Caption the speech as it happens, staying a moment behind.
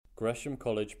Gresham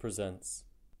College presents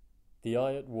The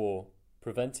Eye at War,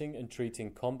 Preventing and Treating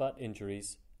Combat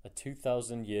Injuries, a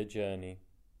 2,000-Year Journey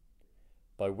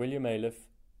by William Ayliffe,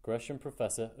 Gresham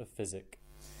Professor of Physics.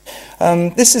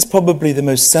 This is probably the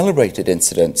most celebrated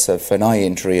incident of an eye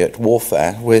injury at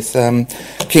warfare, with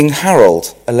King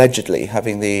Harold allegedly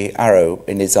having the arrow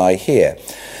in his eye here.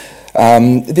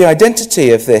 The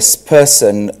identity of this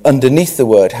person underneath the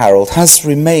word Harold has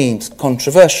remained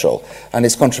controversial, and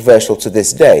is controversial to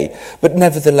this day, but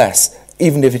nevertheless,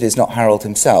 even if it is not Harold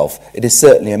himself, it is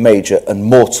certainly a major and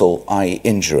mortal eye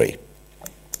injury.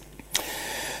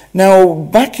 Now,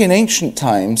 back in ancient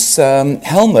times,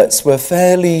 helmets were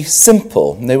fairly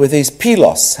simple. They were these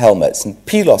pilos helmets, and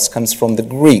pilos comes from the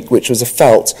Greek, which was a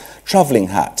felt travelling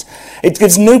hat. It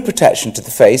gives no protection to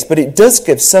the face, but it does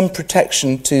give some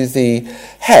protection to the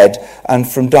head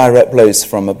and from direct blows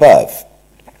from above.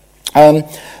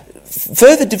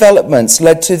 Further developments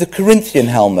led to the Corinthian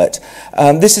helmet.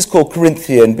 This is called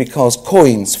Corinthian because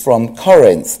coins from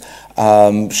Corinth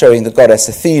showing the goddess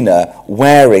Athena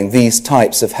wearing these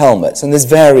types of helmets. And there's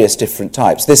various different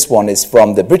types. This one is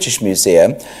from the British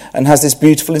Museum and has this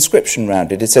beautiful inscription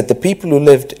around it. It said, "The people who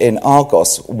lived in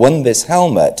Argos won this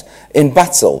helmet in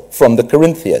battle from the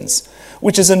Corinthians,"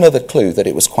 which is another clue that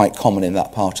it was quite common in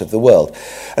that part of the world.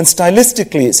 And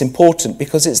stylistically it's important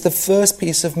because it's the first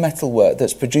piece of metalwork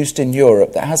that's produced in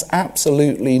Europe that has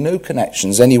absolutely no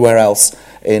connections anywhere else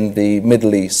in the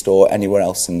Middle East or anywhere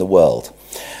else in the world.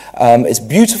 It's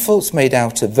beautiful. It's made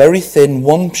out of very thin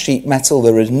one-sheet metal.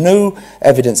 There is no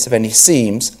evidence of any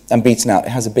seams and beaten out.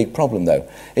 It has a big problem, though.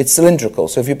 It's cylindrical,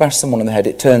 so if you bash someone on the head,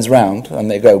 it turns round and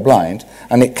they go blind,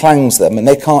 and it clangs them, and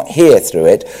they can't hear through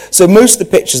it. So most of the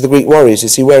pictures of the Greek warriors you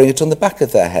see wearing it on the back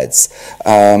of their heads,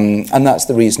 and that's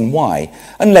the reason why.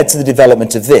 And led to the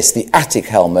development of this, the Attic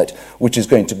helmet, which is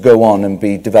going to go on and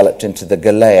be developed into the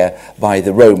Galea by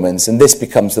the Romans, and this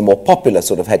becomes the more popular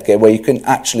sort of headgear where you can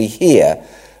actually hear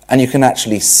and you can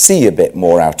actually see a bit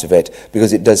more out of it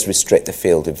because it does restrict the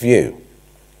field of view.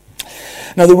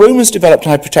 Now, the Romans developed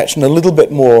eye protection a little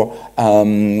bit more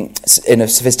in a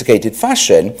sophisticated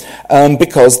fashion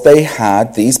because they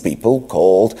had these people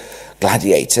called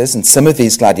gladiators, and some of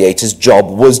these gladiators' job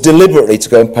was deliberately to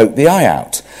go and poke the eye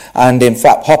out. And in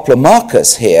fact,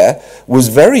 Hoplomachus here was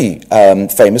very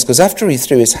famous because after he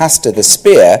threw his hasta, the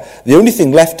spear, the only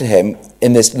thing left to him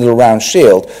in this little round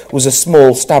shield was a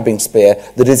small stabbing spear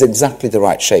that is exactly the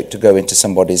right shape to go into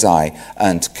somebody's eye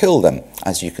and kill them,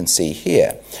 as you can see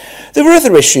here. There were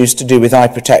other issues to do with eye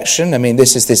protection. I mean,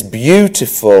 this is this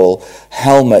beautiful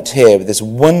helmet here with this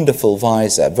wonderful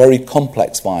visor, very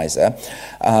complex visor,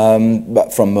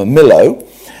 but from Milo.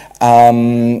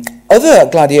 Other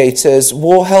gladiators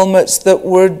wore helmets that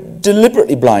were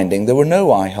deliberately blinding. There were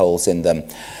no eye holes in them.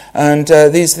 And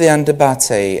these are the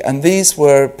andabate, and these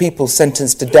were people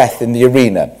sentenced to death in the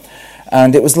arena.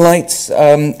 And it was light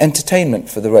entertainment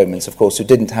for the Romans, of course, who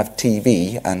didn't have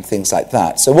TV and things like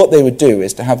that. So what they would do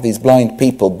is to have these blind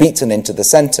people beaten into the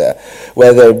centre,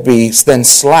 where they would be then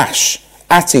slash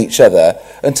at each other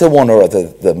until one or other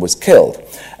of them was killed.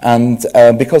 And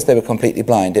because they were completely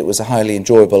blind, it was a highly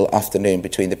enjoyable afternoon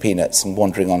between the peanuts and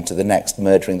wandering on to the next,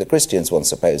 murdering the Christians, one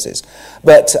supposes.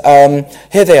 But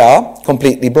here they are,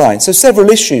 completely blind. So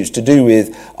several issues to do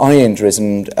with eye injuries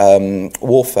and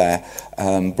warfare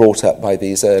brought up by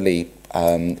these early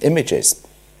images.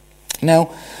 Now,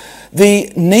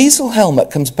 the nasal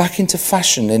helmet comes back into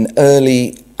fashion in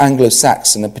early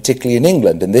Anglo-Saxon, and particularly in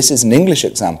England. And this is an English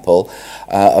example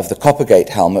of the Coppergate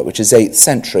helmet, which is 8th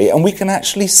century. And we can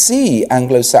actually see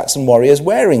Anglo-Saxon warriors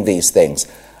wearing these things,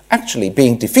 actually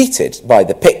being defeated by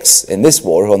the Picts in this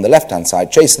war, who on the left-hand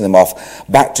side, chasing them off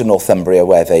back to Northumbria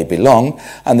where they belong.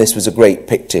 And this was a great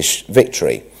Pictish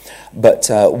victory. But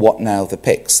what now the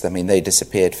Picts? I mean, they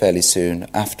disappeared fairly soon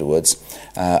afterwards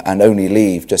and only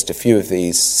leave just a few of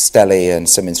these stelae and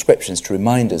some inscriptions to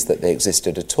remind us that they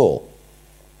existed at all.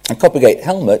 A Coppergate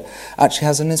helmet actually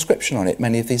has an inscription on it.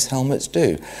 Many of these helmets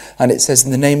do. And it says,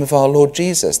 "In the name of our Lord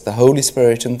Jesus, the Holy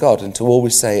Spirit and God," and to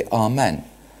always say Amen.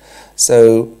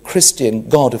 So Christian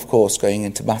God, of course, going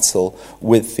into battle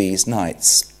with these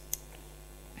knights.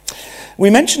 We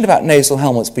mentioned about nasal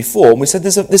helmets before, and we said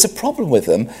there's a problem with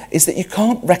them, is that you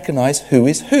can't recognise who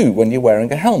is who when you're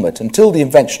wearing a helmet until the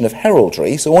invention of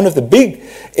heraldry. So one of the big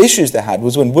issues they had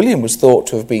was when William was thought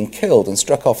to have been killed and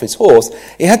struck off his horse,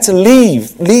 he had to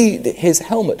lead his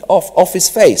helmet off his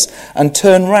face and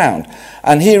turn round.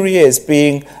 And here he is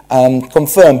being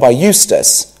confirmed by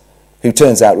Eustace who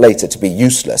turns out later to be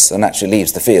useless and actually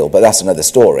leaves the field, but that's another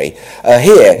story.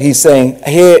 Here, he's saying,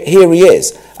 here he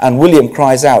is. And William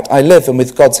cries out, "I live, and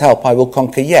with God's help I will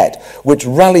conquer yet," which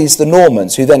rallies the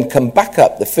Normans, who then come back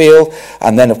up the field.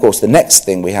 And then, of course, the next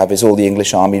thing we have is all the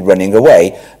English army running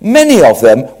away, many of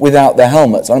them without their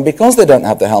helmets on. And because they don't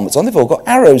have their helmets on, they've all got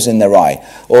arrows in their eye,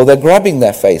 or they're grabbing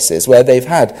their faces, where they've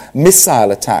had missile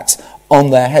attacks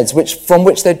on their heads, from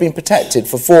which they'd been protected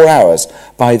for 4 hours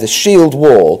by the shield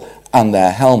wall and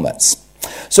their helmets.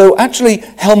 So actually,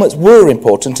 helmets were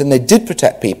important, and they did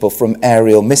protect people from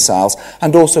aerial missiles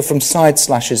and also from side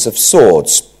slashes of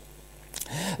swords.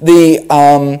 The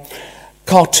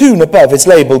cartoon above is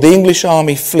labelled "The English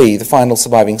Army Flee, the Final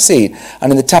Surviving Scene,"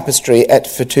 and in the tapestry Et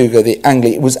Vertuga the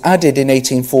Angli, it was added in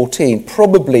 1814,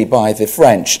 probably by the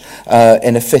French,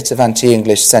 in a fit of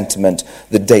anti-English sentiment.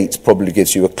 The date probably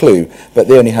gives you a clue, but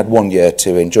they only had 1 year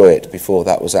to enjoy it before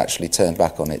that was actually turned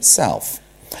back on itself.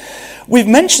 We've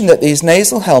mentioned that these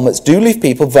nasal helmets do leave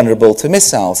people vulnerable to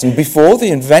missiles, and before the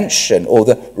invention or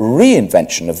the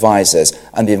reinvention of visors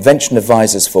and the invention of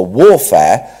visors for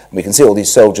warfare, we can see all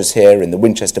these soldiers here in the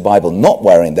Winchester Bible not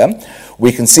wearing them.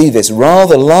 We can see this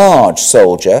rather large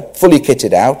soldier, fully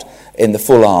kitted out in the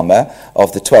full armour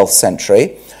of the 12th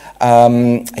century.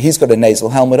 He's got a nasal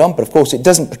helmet on, but of course it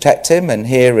doesn't protect him, and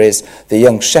here is the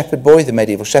young shepherd boy, the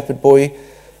medieval shepherd boy,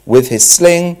 with his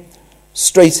sling,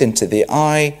 straight into the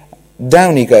eye.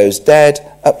 Down he goes dead,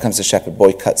 up comes the shepherd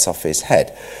boy, cuts off his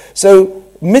head. So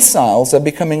missiles are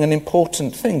becoming an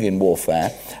important thing in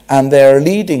warfare, and they're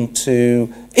leading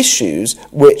to issues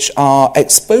which are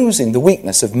exposing the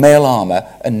weakness of mail armour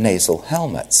and nasal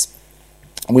helmets.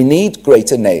 We need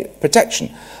greater protection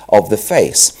of the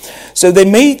face. So they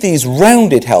made these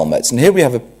rounded helmets, and here we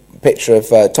have a picture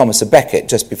of Thomas à Becket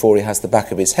just before he has the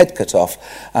back of his head cut off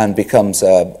and becomes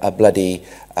a bloody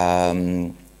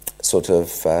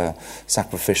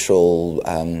sacrificial,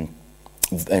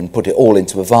 and put it all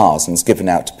into a vase and is given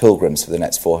out to pilgrims for the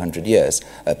next 400 years,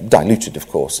 diluted, of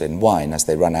course, in wine as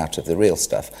they run out of the real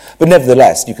stuff. But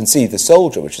nevertheless, you can see the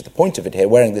soldier, which is the point of it here,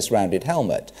 wearing this rounded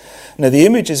helmet. Now, the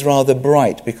image is rather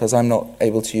bright because I'm not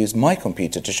able to use my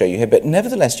computer to show you here, but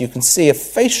nevertheless, you can see a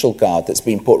facial guard that's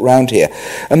been put round here.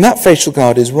 And that facial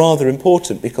guard is rather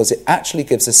important because it actually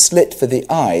gives a slit for the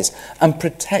eyes and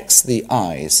protects the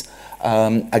eyes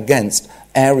against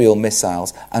aerial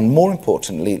missiles and, more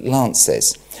importantly,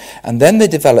 lances. And then they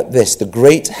developed this, the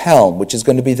Great Helm, which is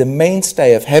going to be the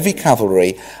mainstay of heavy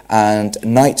cavalry and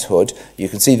knighthood. You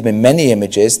can see them in many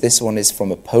images. This one is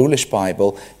from a Polish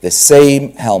Bible, the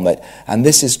same helmet, and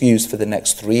this is used for the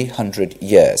next 300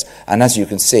 years. And as you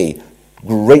can see,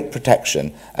 great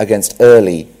protection against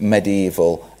early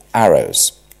medieval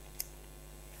arrows.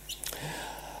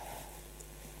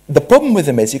 The problem with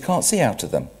them is you can't see out of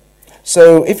them.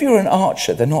 So if you're an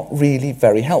archer, they're not really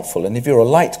very helpful. And if you're a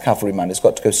light cavalryman who's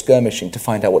got to go skirmishing to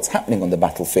find out what's happening on the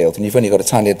battlefield, and you've only got a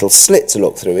tiny little slit to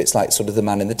look through, it's like sort of the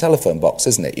man in the telephone box,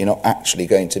 isn't it? You're not actually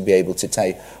going to be able to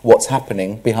tell what's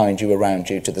happening behind you, around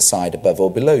you, to the side, above or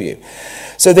below you.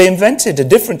 So they invented a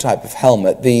different type of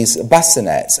helmet, these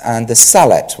bassinets, and the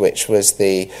sallet, which was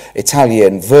the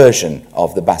Italian version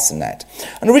of the bassinet.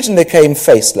 And originally they came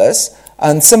faceless,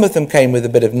 and some of them came with a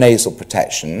bit of nasal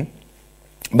protection,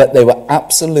 but they were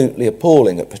absolutely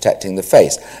appalling at protecting the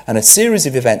face. And a series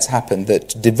of events happened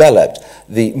that developed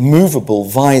the movable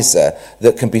visor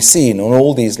that can be seen on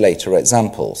all these later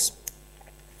examples.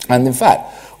 And in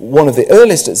fact, one of the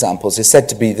earliest examples is said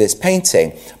to be this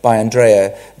painting by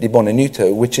Andrea di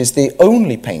Buonaiuto, which is the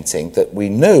only painting that we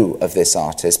know of this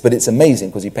artist, but it's amazing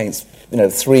because he paints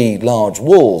 3 large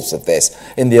walls of this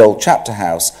in the old chapter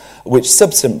house, which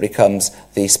subsequently becomes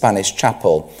the Spanish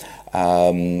chapel,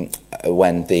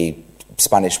 when the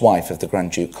Spanish wife of the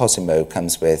Grand Duke Cosimo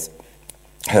comes with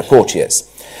her courtiers.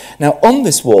 Now, on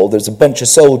this wall, there's a bunch of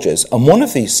soldiers, and one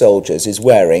of these soldiers is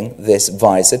wearing this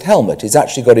visored helmet. He's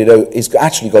actually got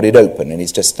it open, and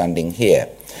he's just standing here.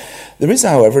 There is,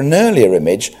 however, an earlier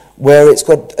image where it's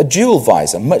got a dual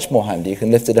visor, much more handy. You can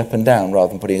lift it up and down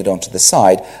rather than putting it onto the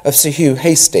side, of Sir Hugh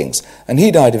Hastings, and he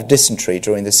died of dysentery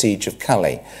during the siege of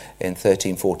Calais in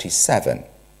 1347.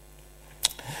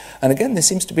 And again, this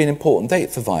seems to be an important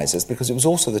date for visors because it was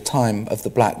also the time of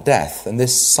the Black Death, and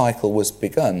this cycle was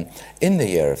begun in the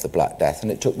year of the Black Death,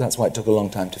 and that's why it took a long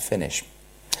time to finish.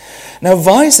 Now,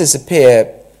 visors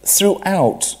appear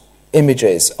throughout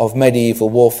images of medieval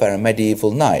warfare and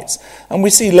medieval knights, and we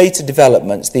see later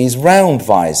developments, these round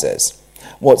visors.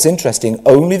 What's interesting,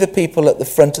 only the people at the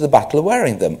front of the battle are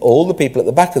wearing them. All the people at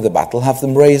the back of the battle have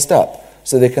them raised up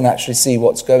so they can actually see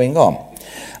what's going on.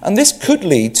 And this could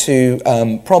lead to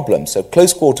problems. So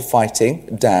close quarter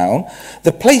fighting, down.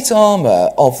 The plate armour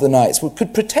of the knights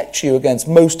could protect you against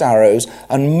most arrows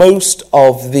and most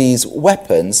of these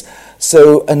weapons.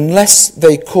 So unless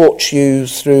they caught you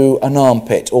through an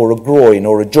armpit or a groin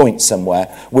or a joint somewhere,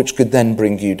 which could then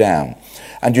bring you down.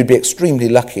 And you'd be extremely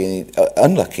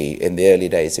unlucky in the early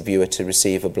days if you were to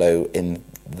receive a blow in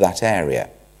that area.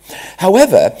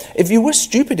 However, if you were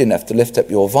stupid enough to lift up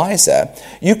your visor,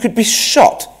 you could be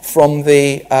shot from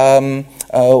the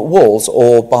walls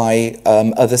or by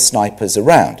other snipers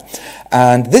around.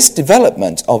 And this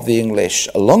development of the English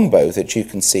longbow that you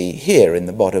can see here in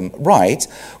the bottom right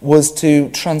was to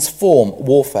transform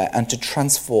warfare and to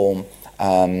transform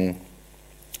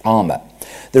armour.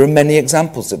 There are many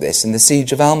examples of this. In the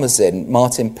siege of Almazin,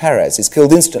 Martin Perez is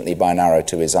killed instantly by an arrow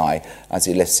to his eye as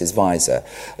he lifts his visor.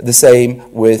 The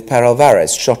same with Per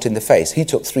Alvarez, shot in the face. He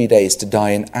took 3 days to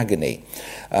die in agony.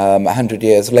 100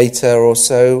 years later or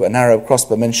so, an Arab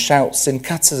crossbowman shouts in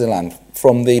Catalan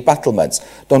from the battlements.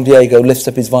 Don Diego lifts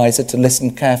up his visor to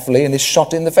listen carefully and is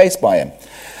shot in the face by him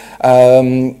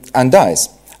and dies.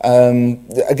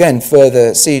 Again,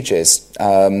 further sieges,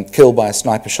 killed by a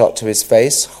sniper shot to his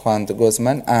face, Juan de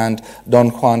Guzman, and Don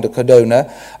Juan de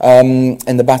Cardona.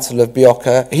 In the Battle of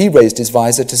Bioca, he raised his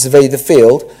visor to survey the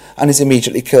field and is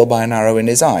immediately killed by an arrow in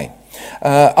his eye.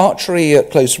 Archery at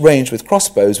close range with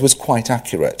crossbows was quite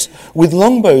accurate. With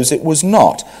longbows it was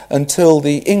not, until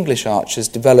the English archers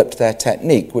developed their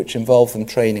technique, which involved them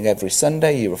training every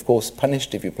Sunday. You were, of course,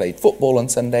 punished if you played football on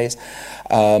Sundays,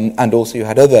 and also you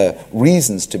had other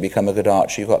reasons to become a good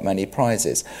archer. You got many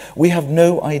prizes. We have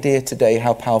no idea today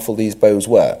how powerful these bows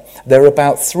were. They're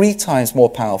about 3 times more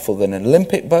powerful than an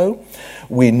Olympic bow.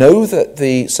 We know that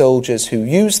the soldiers who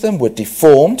used them were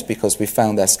deformed because we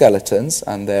found their skeletons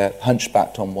and they're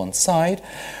hunchbacked on one side.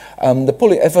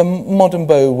 If a modern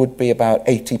bow would be about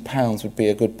 £80 would be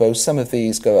a good bow. Some of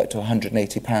these go up to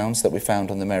 £180 that we found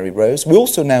on the Mary Rose. We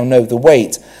also now know the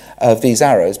weight of these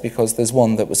arrows because there's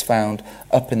one that was found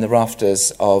up in the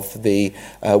rafters of the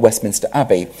Westminster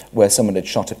Abbey where someone had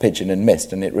shot a pigeon and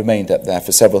missed, and it remained up there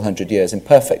for several hundred years in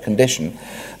perfect condition.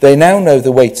 They now know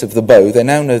the weight of the bow, they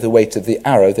now know the weight of the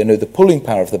arrow, they know the pulling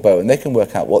power of the bow, and they can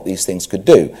work out what these things could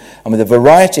do. And with a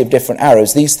variety of different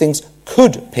arrows, these things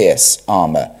could pierce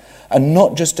armour, and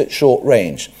not just at short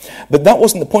range. But that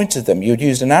wasn't the point of them. You'd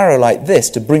use an arrow like this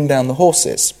to bring down the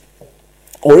horses.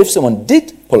 Or if someone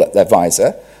did pull up their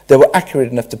visor, they were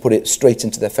accurate enough to put it straight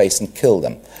into their face and kill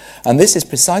them. And this is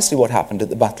precisely what happened at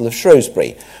the Battle of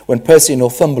Shrewsbury, when Percy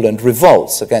Northumberland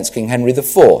revolts against King Henry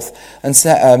IV. And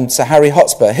Sir Harry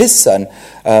Hotspur, his son,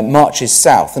 marches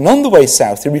south. And on the way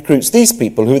south, he recruits these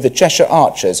people, who are the Cheshire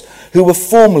Archers, who were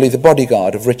formerly the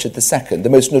bodyguard of Richard II, the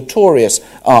most notorious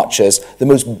archers, the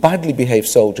most badly behaved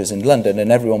soldiers in London, and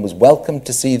everyone was welcome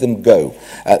to see them go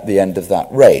at the end of that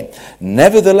reign.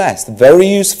 Nevertheless, very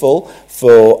useful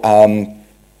for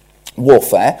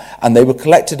warfare, and they were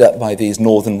collected up by these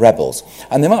northern rebels.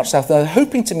 And they marched south. They're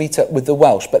hoping to meet up with the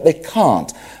Welsh, but they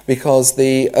can't because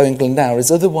the England now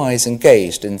is otherwise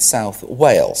engaged in South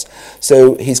Wales.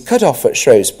 So he's cut off at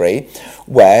Shrewsbury,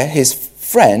 where his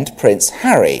friend, Prince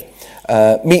Harry,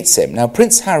 meets him. Now,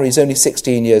 Prince Harry is only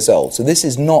 16 years old, so this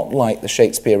is not like the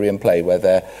Shakespearean play where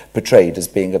they're portrayed as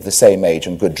being of the same age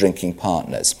and good drinking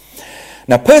partners.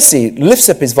 Now, Percy lifts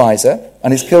up his visor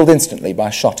and is killed instantly by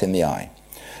a shot in the eye.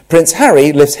 Prince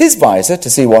Harry lifts his visor to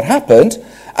see what happened,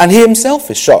 and he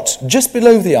himself is shot just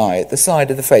below the eye at the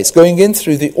side of the face, going in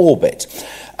through the orbit.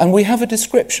 And we have a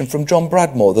description from John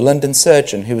Bradmore, the London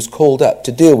surgeon who was called up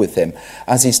to deal with him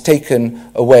as he's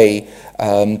taken away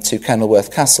to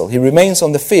Kenilworth Castle. He remains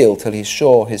on the field till he's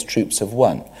sure his troops have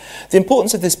won. The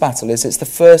importance of this battle is it's the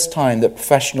first time that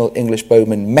professional English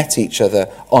bowmen met each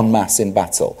other en masse in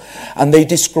battle. And they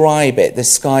describe it. The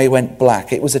sky went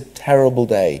black. It was a terrible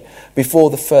day. Before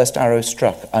the first arrow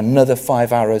struck, another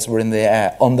 5 arrows were in the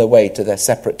air on their way to their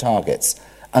separate targets.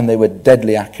 And they were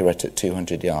deadly accurate at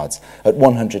 200 yards. At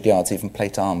 100 yards, even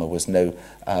plate armour was no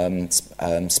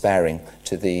sparing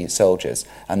to the soldiers.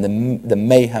 And the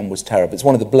mayhem was terrible. It's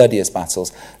one of the bloodiest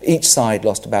battles. Each side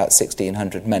lost about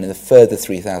 1,600 men, and a further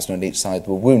 3,000 on each side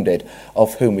were wounded,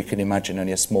 of whom we can imagine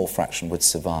only a small fraction would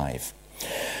survive.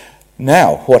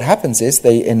 Now, what happens is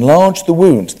they enlarge the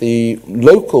wound. The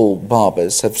local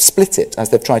barbers have split it as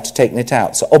they've tried to take it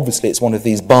out. So obviously it's one of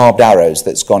these barbed arrows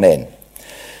that's gone in.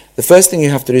 The first thing you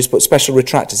have to do is put special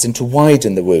retractors in to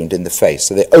widen the wound in the face,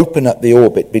 so they open up the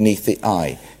orbit beneath the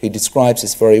eye. He describes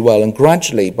this very well, and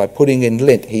gradually, by putting in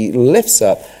lint, he lifts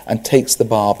up and takes the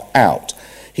barb out.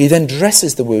 He then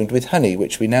dresses the wound with honey,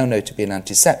 which we now know to be an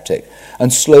antiseptic,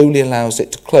 and slowly allows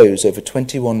it to close over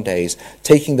 21 days,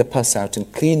 taking the pus out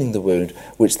and cleaning the wound,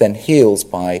 which then heals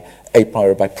by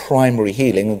primary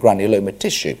healing of granuloma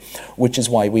tissue, which is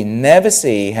why we never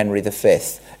see Henry V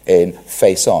in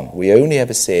face on. We only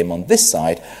ever see him on this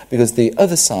side, because the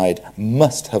other side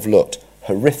must have looked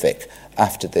horrific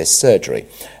after this surgery.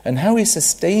 And how he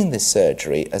sustained this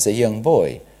surgery as a young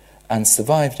boy and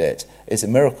survived it is a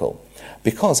miracle.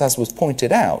 Because, as was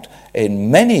pointed out in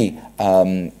many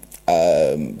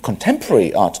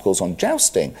contemporary articles on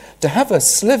jousting, to have a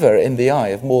sliver in the eye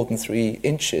of more than 3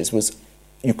 inches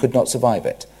you could not survive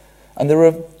it. And there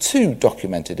are 2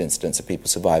 documented incidents of people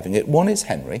surviving it. One is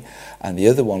Henry, and the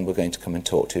other one we're going to come and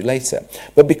talk to later.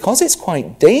 But because it's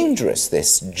quite dangerous,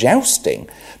 this jousting,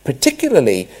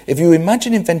 particularly if you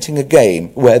imagine inventing a game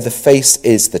where the face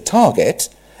is the target,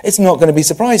 it's not going to be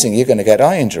surprising you're going to get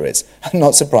eye injuries. And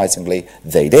not surprisingly,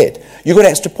 they did. You got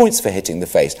extra points for hitting the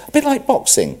face. A bit like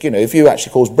boxing. You know, if you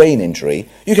actually cause brain injury,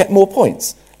 you get more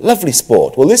points. Lovely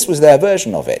sport. Well, this was their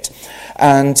version of it.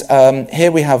 And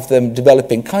here we have them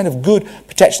developing kind of good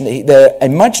protection. They're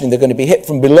imagining they're going to be hit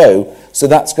from below, so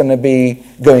that's going to be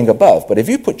going above. But if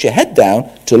you put your head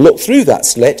down to look through that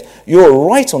slit, you're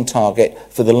right on target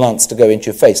for the lance to go into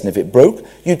your face. And if it broke,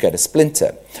 you'd get a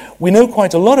splinter. We know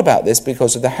quite a lot about this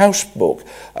because of the Hausch book,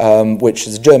 which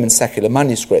is a German secular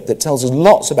manuscript that tells us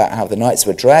lots about how the knights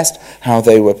were dressed, how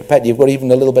they were prepared. You've got even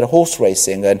a little bit of horse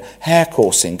racing and hare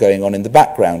coursing going on in the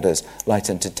background as light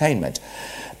entertainment.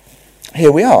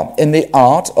 Here we are. In the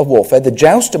art of warfare, the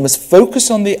jouster must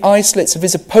focus on the eye slits of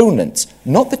his opponent,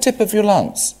 not the tip of your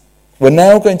lance. We're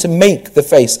now going to make the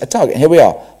face a target. Here we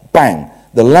are. Bang.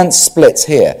 The lance splits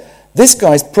here. This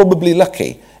guy's probably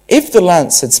lucky. If the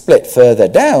lance had split further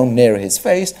down, nearer his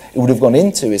face, it would have gone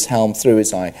into his helm, through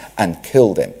his eye, and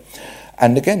killed him.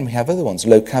 And again, we have other ones.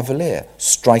 Low cavalier,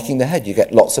 striking the head. You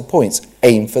get lots of points.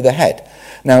 Aim for the head.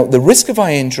 Now, the risk of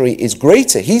eye injury is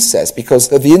greater, he says,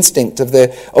 because of the instinct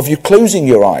of you closing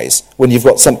your eyes when you've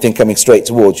got something coming straight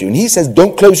towards you. And he says,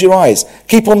 don't close your eyes.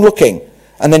 Keep on looking.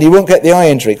 And then you won't get the eye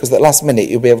injury, because at the last minute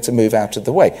you'll be able to move out of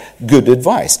the way. Good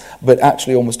advice, but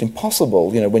actually almost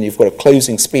impossible, when you've got a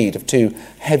closing speed of 2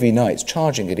 heavy knights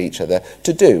charging at each other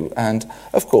to do. And,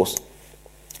 of course,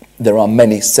 there are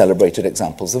many celebrated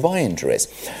examples of eye injuries.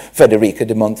 Federico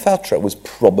de Montalto was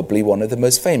probably one of the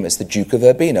most famous. The Duke of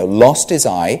Urbino lost his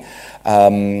eye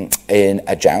in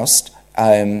a joust.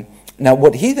 Now,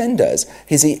 what he then does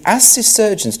is he asks his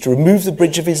surgeons to remove the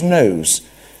bridge of his nose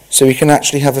so he can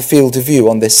actually have a field of view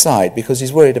on this side, because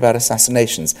he's worried about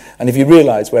assassinations. And if you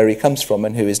realise where he comes from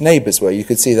and who his neighbours were, you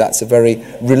could see that's a very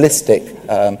realistic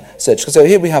surgical. So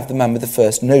here we have the man with the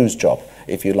first nose job,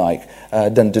 if you like,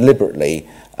 done deliberately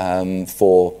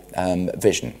for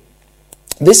vision.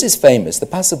 This is famous, the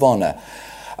Pass of Honour.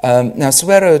 Now,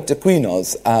 Suero de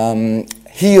Quinos,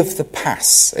 he of the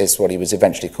Pass is what he was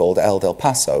eventually called, El del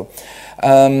Paso,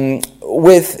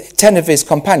 with 10 of his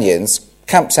companions,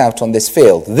 camps out on this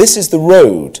field. This is the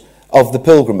road of the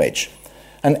pilgrimage,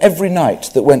 and every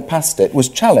knight that went past it was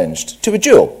challenged to a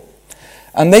duel.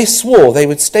 And they swore they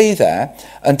would stay there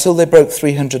until they broke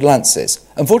 300 lances.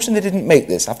 Unfortunately, they didn't make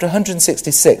this. After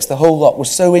 166, the whole lot was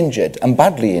so injured, and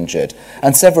badly injured,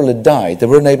 and several had died, they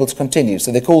were unable to continue.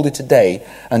 So they called it a day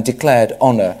and declared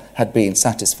honour had been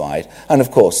satisfied. And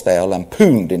of course, they are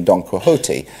lampooned in Don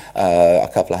Quixote a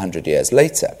couple of hundred years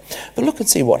later. But look and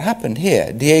see what happened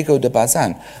here. Diego de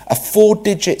Bazan, a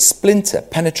 4-digit splinter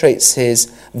penetrates his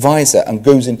visor and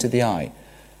goes into the eye.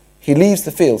 He leaves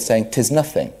the field saying, "'Tis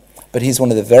nothing." But he's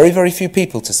one of the very, very few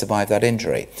people to survive that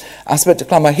injury. Aspect de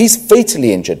Clamart, he's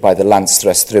fatally injured by the lance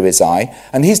thrust through his eye,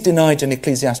 and he's denied an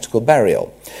ecclesiastical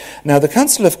burial. Now, the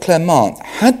Council of Clermont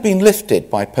had been lifted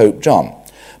by Pope John,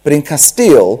 but in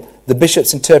Castile, the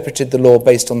bishops interpreted the law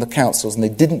based on the councils, and they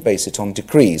didn't base it on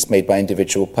decrees made by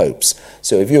individual popes.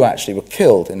 So if you actually were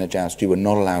killed in a joust, you were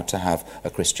not allowed to have a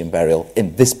Christian burial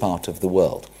in this part of the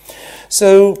world.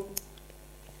 So,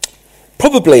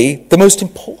 probably the most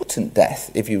important death,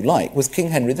 if you like, was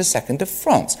King Henry II of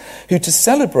France, who, to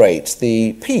celebrate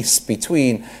the peace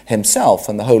between himself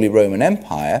and the Holy Roman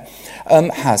Empire,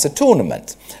 has a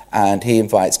tournament. And he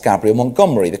invites Gabriel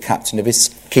Montgomery, the captain of his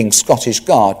King's Scottish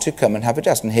Guard, to come and have a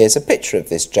joust. And here's a picture of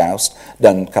this joust,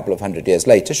 done a couple of hundred years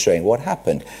later, showing what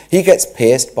happened. He gets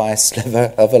pierced by a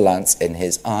sliver of a lance in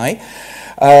his eye.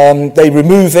 They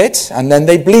remove it, and then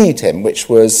they bleed him, which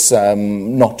was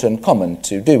not uncommon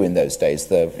to do in those days.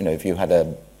 If you had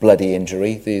a bloody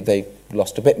injury, they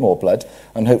lost a bit more blood,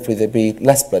 and hopefully there'd be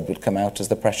less blood would come out as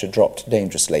the pressure dropped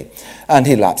dangerously. And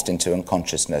he lapsed into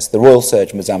unconsciousness. The royal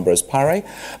surgeon was Ambrose Paré,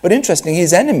 but interestingly,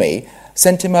 his enemy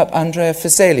sent him up Andrea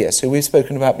Vesalius, who we've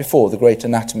spoken about before, the great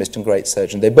anatomist and great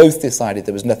surgeon. They both decided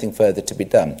there was nothing further to be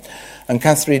done. And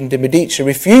Catherine de Medici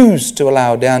refused to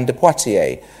allow Diane de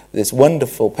Poitiers, this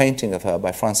wonderful painting of her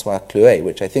by Francois Clouet,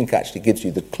 which I think actually gives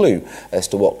you the clue as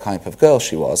to what type of girl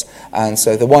she was. And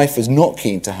so the wife was not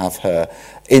keen to have her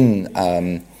in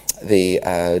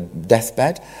the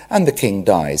deathbed, and the king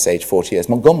dies, aged 40 years.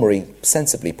 Montgomery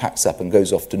sensibly packs up and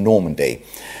goes off to Normandy,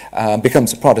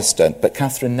 becomes a Protestant, but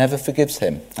Catherine never forgives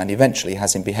him, and eventually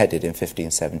has him beheaded in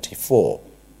 1574.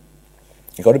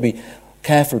 You've got to be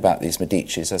careful about these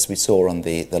Medicis, as we saw on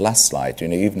the last slide. You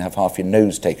even have half your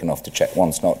nose taken off to check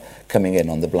one's not coming in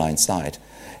on the blind side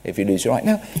if you lose your eye.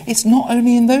 Now, it's not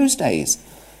only in those days.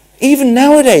 Even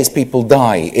nowadays, people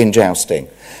die in jousting.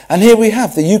 And here we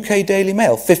have the UK Daily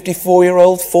Mail,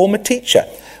 54-year-old former teacher,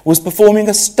 was performing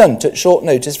a stunt at short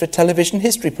notice for a television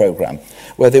history programme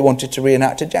where they wanted to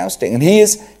reenact a jousting. And he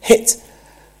is hit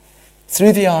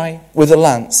through the eye with a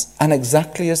lance, and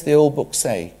exactly as the old books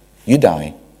say, you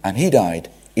die. And he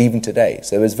died even today.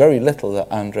 So there was very little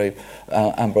that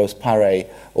Ambrose Paré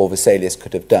or Vesalius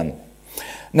could have done.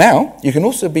 Now, you can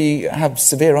also have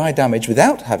severe eye damage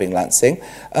without having lancing.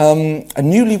 A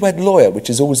newlywed lawyer, which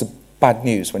is always bad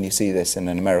news when you see this in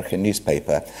an American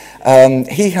newspaper,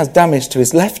 he has damage to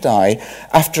his left eye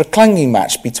after a clanging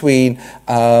match between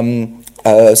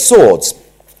swords.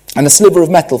 And a sliver of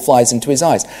metal flies into his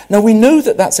eyes. Now, we know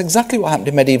that that's exactly what happened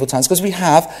in medieval times because we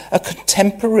have a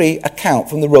contemporary account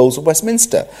from the Rolls of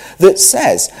Westminster that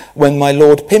says when my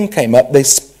Lord Pym came up, they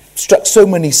struck so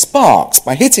many sparks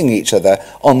by hitting each other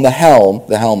on the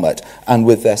helmet, and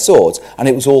with their swords, and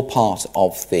it was all part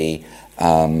of the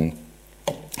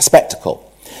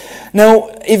spectacle. Now,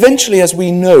 eventually, as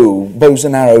we know, bows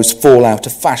and arrows fall out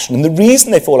of fashion, and the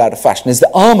reason they fall out of fashion is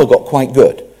that armour got quite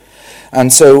good.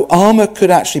 And so armour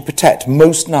could actually protect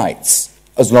most knights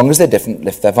as long as they didn't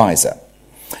lift their visor.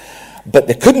 But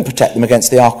they couldn't protect them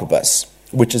against the arquebus,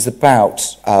 which is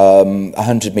about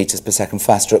 100 metres per second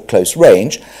faster at close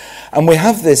range. And we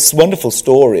have this wonderful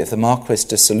story of the Marquis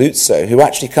de Saluzzo, who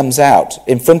actually comes out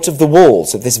in front of the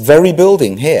walls of this very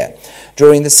building here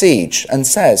during the siege and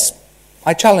says,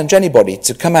 I challenge anybody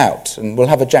to come out and we'll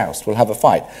have a joust, we'll have a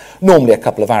fight. Normally a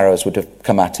couple of arrows would have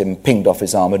come at him, pinged off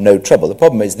his armour, no trouble. The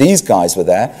problem is these guys were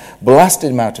there,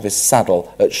 blasted him out of his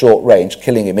saddle at short range,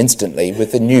 killing him instantly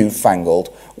with the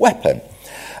new-fangled weapon.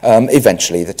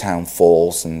 Eventually the town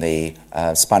falls, and the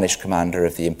Spanish commander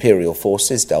of the imperial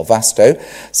forces, Del Vasto,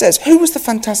 says, who was the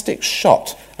fantastic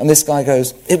shot? And this guy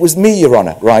goes, it was me, Your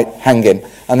Honour. Right, hang him.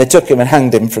 And they took him and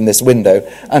hanged him from this window,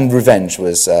 and revenge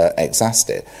was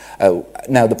exhausted.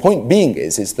 Now, the point being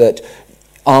is that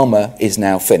armour is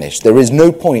now finished. There is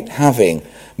no point having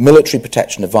military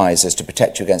protection of visors to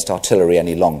protect you against artillery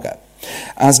any longer.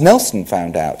 As Nelson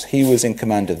found out, he was in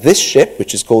command of this ship,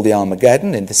 which is called the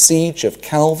Armageddon, in the siege of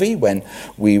Calvi when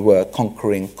we were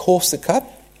conquering Corsica.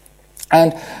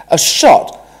 And a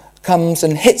shot comes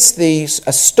and hits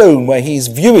a stone where he's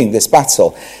viewing this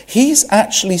battle. He's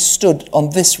actually stood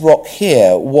on this rock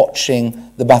here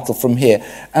watching the battle from here,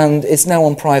 and it's now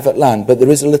on private land, but there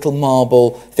is a little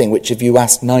marble thing which, if you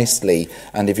ask nicely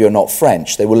and if you're not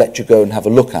French, they will let you go and have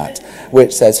a look at,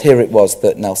 which says here it was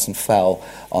that Nelson fell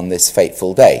on this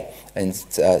fateful day in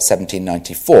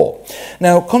 1794.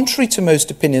 Now, contrary to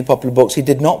most opinion in popular books, he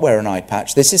did not wear an eye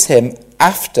patch. This is him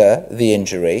after the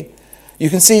injury. You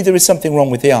can see there is something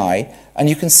wrong with the eye, and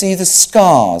you can see the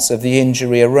scars of the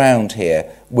injury around here,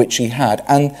 which he had,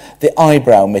 and the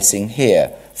eyebrow missing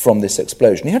here from this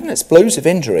explosion. He had an explosive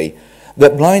injury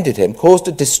that blinded him, caused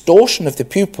a distortion of the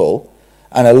pupil,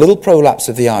 and a little prolapse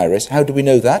of the iris. How do we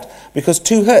know that? Because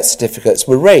 2 Hertz certificates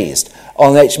were raised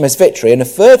on HMS Victory, and a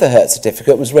further Hertz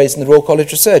certificate was raised in the Royal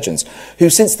College of Surgeons,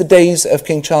 who since the days of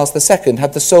King Charles II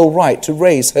had the sole right to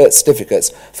raise Hertz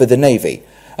certificates for the Navy.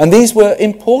 And these were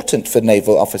important for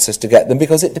naval officers to get them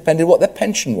because it depended what their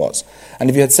pension was. And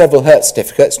if you had several Hertz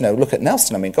certificates, look at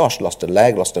Nelson. I mean, gosh, lost a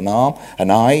leg, lost an arm,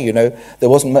 an eye, there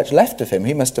wasn't much left of him.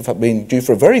 He must have been due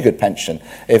for a very good pension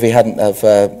if he hadn't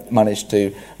have managed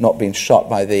to not been shot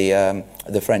by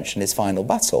the French in his final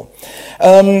battle.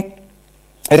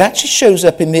 It actually shows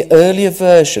up in the earlier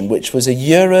version, which was a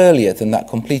year earlier than that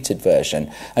completed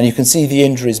version. And you can see the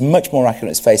injury is much more accurate in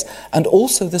his face. And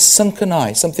also the sunken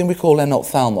eye, something we call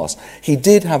enophthalmos. He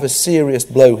did have a serious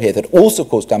blow here that also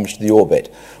caused damage to the orbit,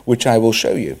 which I will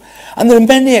show you. And there are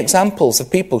many examples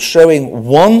of people showing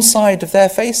one side of their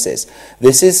faces.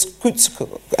 This is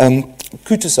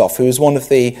Kutuzov, who was one of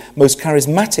the most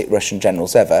charismatic Russian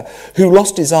generals ever, who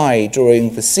lost his eye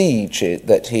during the siege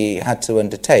that he had to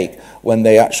undertake when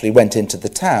they actually went into the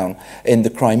town in the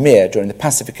Crimea, during the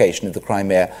pacification of the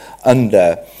Crimea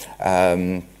under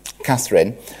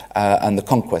Catherine and the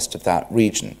conquest of that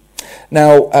region.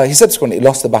 Now, he subsequently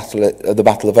lost the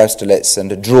Battle of Austerlitz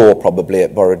and a draw probably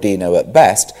at Borodino at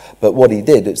best, but what he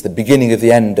did, it's the beginning of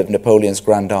the end of Napoleon's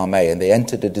Grand Army, and they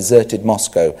entered a deserted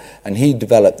Moscow, and he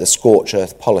developed the scorched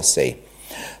earth policy.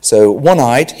 So,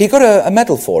 one-eyed, he got a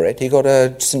medal for it. He got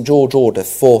a St. George Order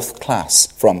 4th class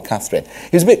from Catherine.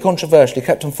 He was a bit controversial. He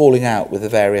kept on falling out with the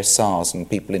various Tsars and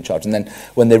people in charge, and then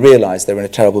when they realised they were in a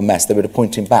terrible mess, they would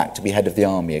appoint him back to be head of the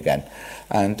army again.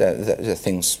 And the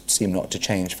things seem not to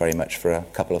change very much for a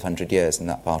couple of hundred years in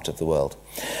that part of the world.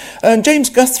 James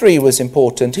Guthrie was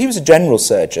important. He was a general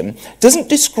surgeon. Doesn't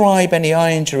describe any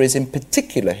eye injuries in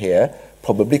particular here,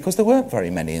 probably because there weren't very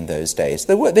many in those days.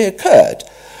 They occurred.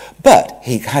 But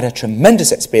he had a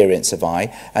tremendous experience of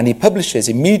eye, and he publishes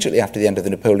immediately after the end of the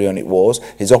Napoleonic Wars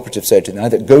his Operative Surgery in the Eye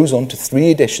that goes on to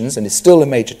 3 editions and is still a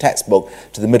major textbook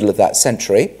to the middle of that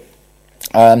century.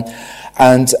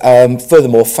 And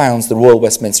furthermore founds the Royal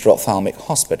Westminster Ophthalmic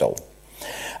Hospital.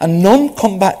 And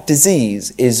non-combat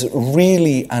disease is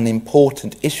really an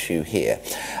important issue here.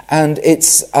 And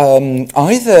it's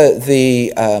either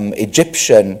the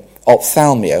Egyptian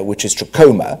ophthalmia, which is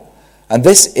trachoma, and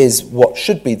this is what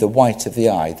should be the white of the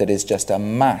eye, that is just a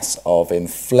mass of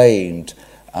inflamed.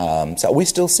 So we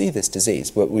still see this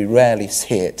disease, but we rarely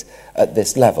see it at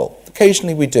this level.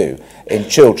 Occasionally we do in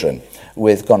children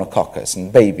with gonococcus,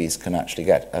 and babies can actually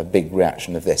get a big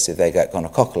reaction of this if they get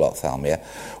gonococcal ophthalmia,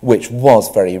 which was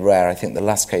very rare. I think the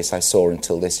last case I saw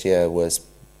until this year was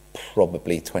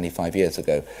probably 25 years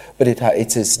ago, but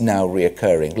it is now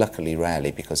reoccurring, luckily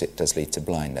rarely, because it does lead to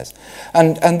blindness.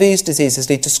 And these diseases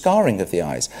lead to scarring of the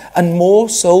eyes, and more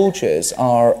soldiers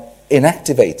are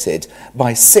inactivated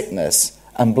by sickness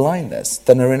and blindness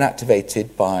than are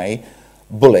inactivated by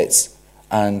bullets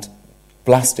and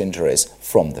blast injuries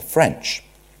from the French.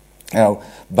 Now,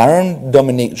 Baron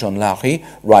Dominique Jean Larry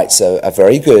writes a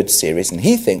very good series, and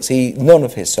he thinks none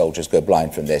of his soldiers go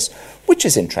blind from this, which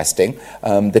is interesting.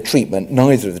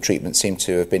 Neither of the treatments seem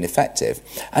to have been effective.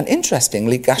 And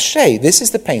interestingly, Gachet, this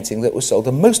is the painting that was sold,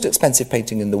 the most expensive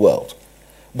painting in the world.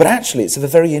 But actually, it's of a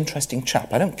very interesting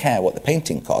chap. I don't care what the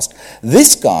painting cost.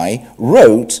 This guy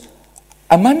wrote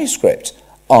a manuscript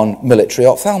on military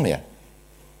ophthalmia.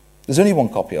 There's only one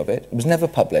copy of it. It was never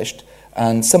published,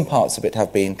 and some parts of it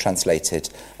have been translated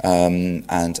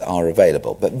and are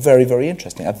available. But very, very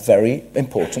interesting, a very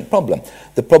important problem.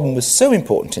 The problem was so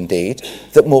important indeed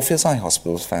that Moorfields Eye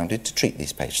Hospital was founded to treat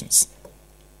these patients.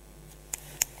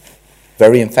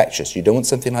 Very infectious. You don't want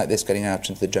something like this getting out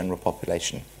into the general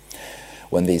population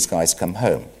when these guys come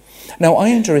home. Now, eye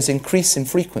injuries increase in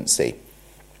frequency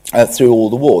through all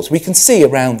the wars. We can see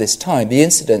around this time the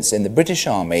incidence in the British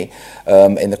Army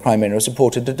in the Crimea was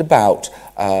reported at about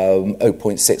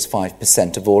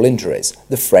 0.65% of all injuries.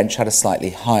 The French had a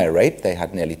slightly higher rate. They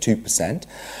had nearly 2%.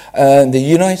 The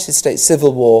United States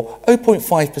Civil War,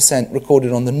 0.5%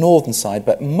 recorded on the northern side,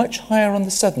 but much higher on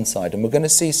the southern side. And we're going to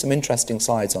see some interesting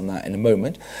slides on that in a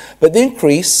moment. But the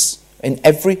increase in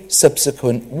every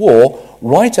subsequent war,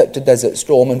 right up to Desert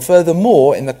Storm, and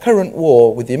furthermore, in the current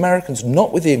war with the Americans,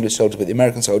 not with the English soldiers, but the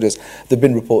American soldiers, there have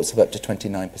been reports of up to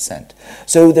 29%.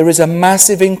 So there is a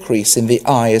massive increase in the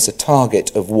eye as a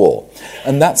target of war.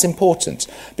 And that's important,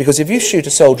 because if you shoot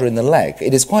a soldier in the leg,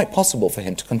 it is quite possible for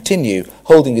him to continue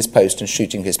holding his post and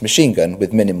shooting his machine gun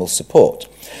with minimal support.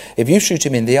 If you shoot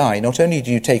him in the eye, not only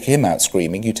do you take him out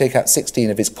screaming, you take out 16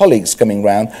 of his colleagues coming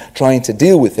round trying to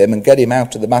deal with him and get him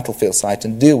out of the battlefield site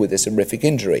and deal with this horrific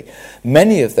injury.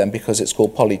 Many of them, because it's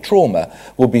called polytrauma,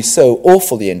 will be so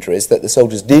awful, the injuries, that the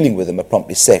soldiers dealing with them are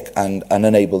promptly sick and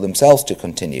unable themselves to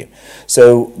continue.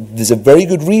 So there's a very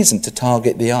good reason to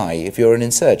target the eye if you're an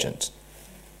insurgent.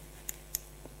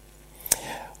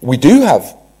 We do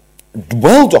have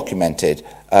well-documented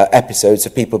episodes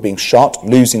of people being shot,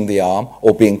 losing the arm,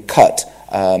 or being cut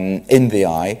in the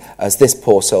eye, as this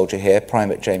poor soldier here,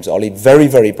 Primate James Ollie, very,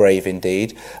 very brave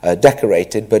indeed,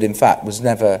 decorated, but in fact was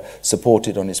never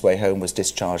supported on his way home, was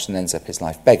discharged and ends up his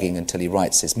life begging until he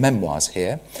writes his memoirs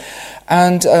here.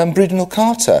 And Brudenell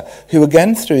Carter, who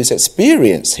again through his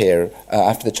experience here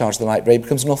after the charge of the Light Brigade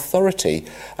becomes an authority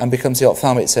and becomes the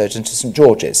ophthalmic surgeon to St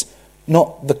George's.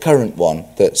 Not the current one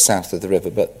that's south of the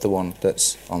river, but the one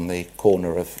that's on the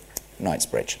corner of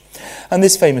Knightsbridge. And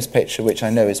this famous picture, which I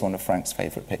know is one of Frank's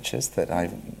favourite pictures that I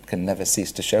can never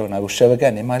cease to show, and I will show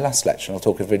again in my last lecture, and I'll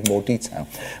talk of it in more detail.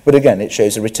 But again, it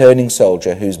shows a returning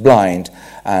soldier who's blind,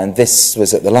 and this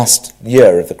was at the last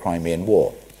year of the Crimean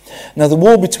War. Now, the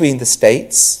war between the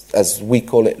states, as we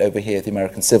call it over here, the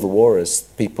American Civil War, as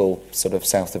people sort of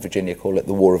south of Virginia call it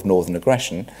the War of Northern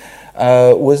Aggression,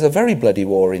 was a very bloody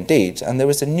war indeed. And there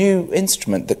was a new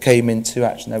instrument that came into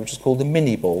action there, which is called the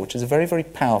mini ball, which is a very, very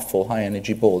powerful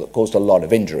high-energy ball that caused a lot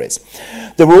of injuries.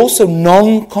 There were also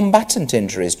non-combatant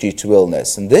injuries due to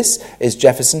illness, and this is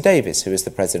Jefferson Davis, who is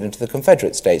the President of the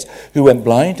Confederate States, who went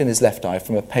blind in his left eye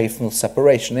from a painful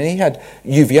separation, and he had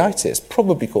uveitis,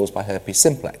 probably caused by herpes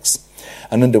simplex,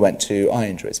 and underwent 2 eye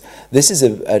injuries. This is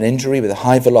an injury with a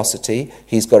high velocity.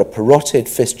 He's got a parotid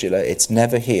fistula. It's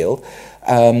never healed.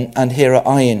 And here are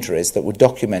eye injuries that were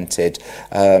documented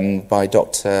by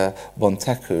Dr.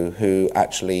 Bontecu, who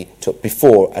actually took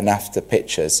before and after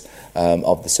pictures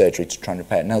of the surgery to try and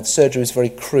repair it. Now, the surgery was very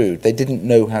crude. They didn't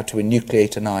know how to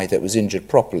enucleate an eye that was injured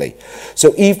properly.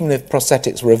 So even if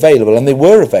prosthetics were available, and they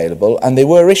were available, and they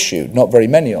were issued, not very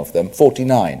many of them,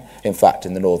 49, in fact,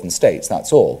 in the northern states,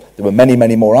 that's all. There were many,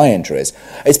 many more eye injuries.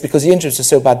 It's because the injuries are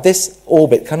so bad, this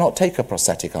orbit cannot take a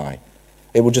prosthetic eye.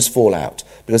 It will just fall out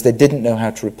because they didn't know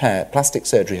how to repair. Plastic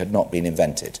surgery had not been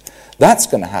invented. That's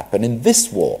going to happen in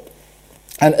this war.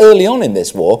 And early on in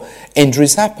this war,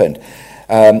 injuries happened.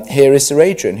 Here is Sir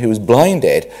Adrian, who was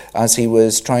blinded as he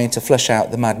was trying to flush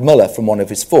out the Mad Mullah from one of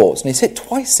his forts. And he's hit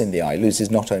twice in the eye, loses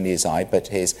not only his eye but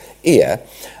his ear,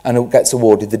 and gets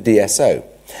awarded the DSO.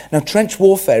 Now, trench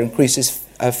warfare increases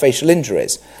facial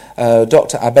injuries.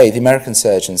 Dr. Abbey, the American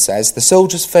surgeon, says, the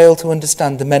soldiers fail to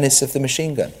understand the menace of the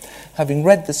machine gun. Having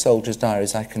read the soldiers'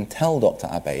 diaries, I can tell Dr.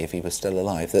 Abbey, if he was still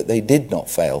alive, that they did not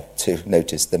fail to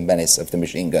notice the menace of the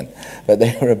machine gun, but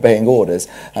they were obeying orders,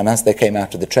 and as they came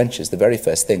out of the trenches, the very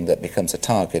first thing that becomes a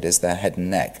target is their head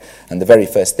and neck, and the very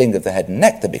first thing of the head and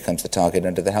neck that becomes the target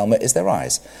under the helmet is their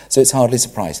eyes. So it's hardly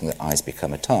surprising that eyes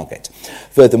become a target.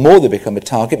 Furthermore, they become a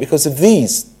target because of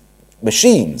these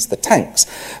machines, the tanks.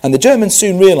 And the Germans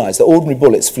soon realised that ordinary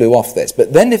bullets flew off this.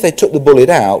 But then if they took the bullet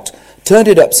out, turned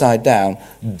it upside down,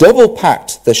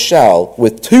 double-packed the shell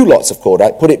with 2 lots of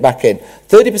cordite, put it back in,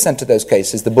 30% of those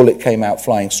cases the bullet came out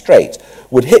flying straight,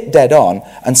 would hit dead on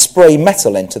and spray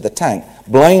metal into the tank,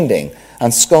 blinding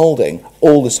and scalding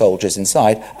all the soldiers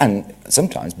inside, and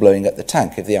sometimes blowing up the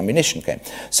tank if the ammunition came.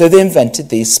 So they invented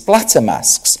these splatter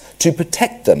masks to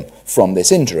protect them from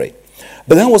this injury.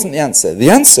 But that wasn't the answer.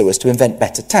 The answer was to invent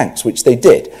better tanks, which they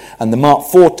did. And the Mark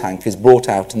IV tank is brought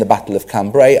out in the Battle of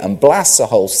Cambrai and blasts a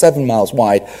hole 7 miles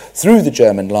wide through the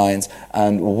German lines.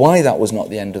 And why that was not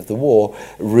the end of the war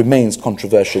remains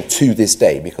controversial to this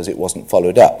day because it wasn't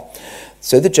followed up.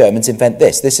 So the Germans invent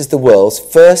this. This is the world's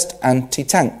first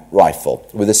anti-tank rifle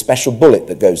with a special bullet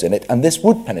that goes in it. And this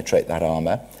would penetrate that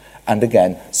armour and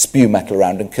again spew metal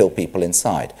around and kill people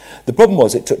inside. The problem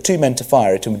was it took 2 men to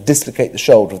fire it and would dislocate the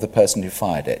shoulder of the person who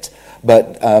fired it.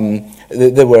 But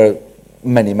there were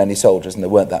many, many soldiers and there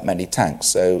weren't that many tanks,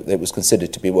 so it was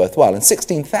considered to be worthwhile. And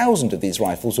 16,000 of these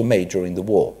rifles were made during the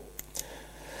war.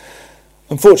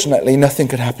 Unfortunately, nothing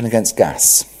could happen against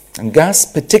gas. And gas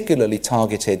particularly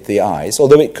targeted the eyes,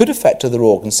 although it could affect other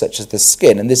organs such as the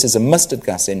skin, and this is a mustard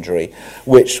gas injury,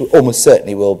 which almost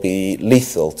certainly will be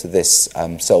lethal to this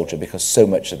soldier because so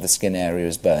much of the skin area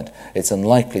is burnt. It's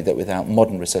unlikely that without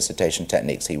modern resuscitation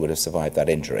techniques he would have survived that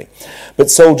injury. But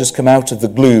soldiers come out of the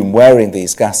gloom wearing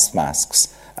these gas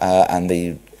masks, and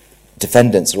the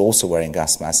defendants are also wearing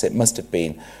gas masks. It must have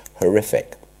been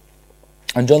horrific.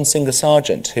 And John Singer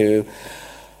Sargent, who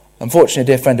unfortunately, a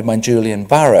dear friend of mine, Julian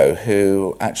Barrow,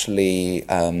 who actually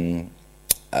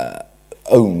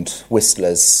owned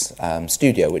Whistler's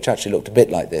studio, which actually looked a bit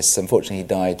like this. Unfortunately, he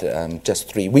died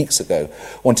just 3 weeks ago.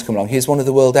 Wanted to come along. He's one of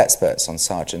the world experts on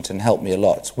Sargent and helped me a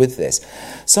lot with this.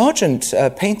 Sargent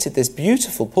painted this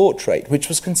beautiful portrait, which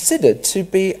was considered to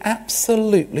be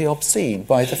absolutely obscene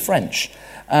by the French.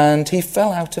 And he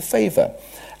fell out of favour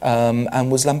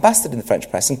and was lambasted in the French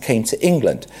press and came to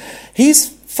England.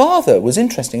 His father was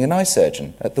interesting, an eye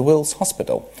surgeon at the Wills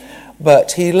Hospital,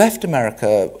 but he left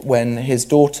America when his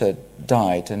daughter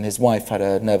died and his wife had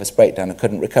a nervous breakdown and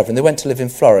couldn't recover, and they went to live in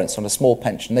Florence on a small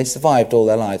pension. They survived all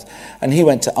their lives, and he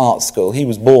went to art school. He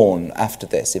was born after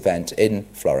this event in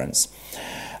Florence.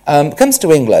 Comes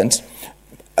to England,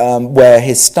 where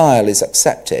his style is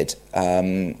accepted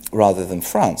rather than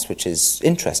France, which is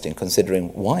interesting considering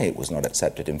why it was not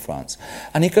accepted in France.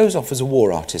 And he goes off as a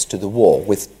war artist to the war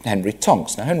with Henry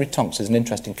Tonks. Now, Henry Tonks is an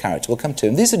interesting character. We'll come to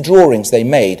him. These are drawings they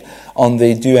made on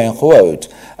the Douai Road,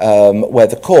 where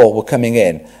the corps were coming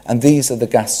in, and these are the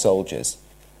gas soldiers.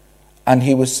 And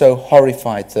he was so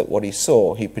horrified at what he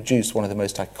saw, he produced one of the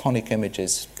most iconic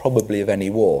images probably of any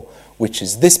war, which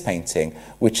is this painting,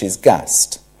 which is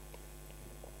gassed,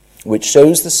 which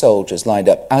shows the soldiers lined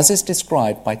up, as is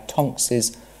described by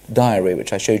Tonks's diary,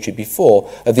 which I showed you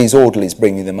before, of these orderlies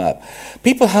bringing them up.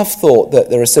 People have thought that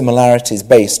there are similarities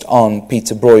based on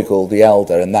Peter Bruegel the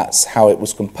Elder, and that's how it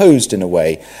was composed in a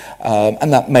way,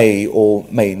 and that may or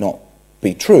may not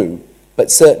be true, but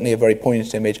certainly a very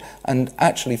poignant image, and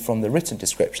actually from the written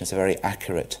description, it's a very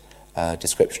accurate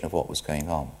description of what was going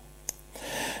on.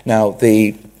 Now,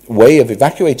 the way of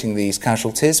evacuating these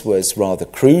casualties was rather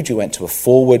crude. You went to a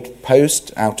forward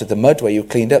post out of the mud where you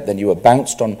cleaned up, then you were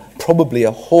bounced on probably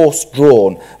a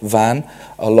horse-drawn van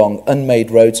along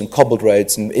unmade roads and cobbled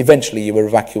roads, and eventually you were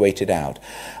evacuated out.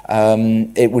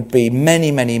 It would be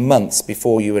many, many months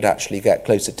before you would actually get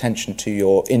close attention to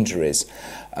your injuries,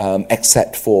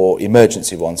 except for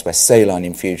emergency ones where saline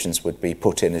infusions would be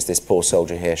put in, as this poor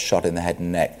soldier here, shot in the head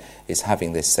and neck, is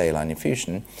having this saline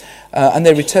infusion. And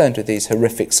they returned with these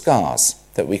horrific scars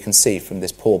that we can see from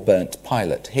this poor burnt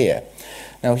pilot here.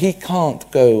 Now, he can't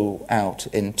go out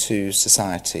into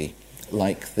society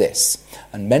like this,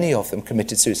 and many of them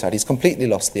committed suicide. He's completely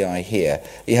lost the eye here.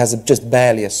 He has just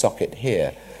barely a socket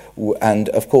here, and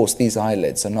of course these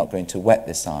eyelids are not going to wet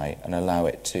this eye and allow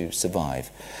it to survive.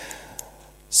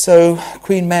 So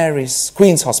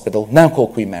Queen's Hospital, now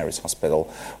called Queen Mary's Hospital,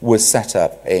 was set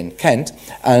up in Kent,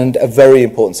 and a very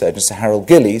important surgeon, Sir Harold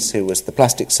Gillies, who was the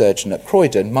plastic surgeon at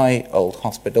Croydon, my old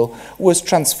hospital, was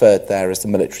transferred there as the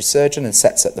military surgeon and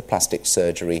sets up the plastic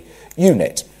surgery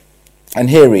unit. And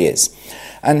here he is.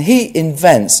 And he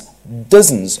invents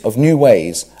dozens of new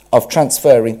ways of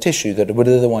transferring tissue that would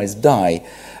otherwise die.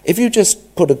 If you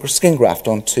just put a skin graft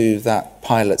onto that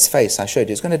pilot's face I showed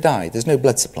you, it's going to die. There's no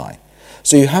blood supply.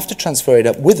 So you have to transfer it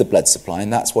up with a blood supply,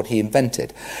 and that's what he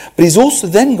invented. But he's also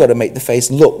then got to make the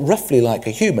face look roughly like a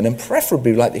human, and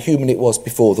preferably like the human it was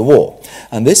before the war.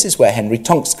 And this is where Henry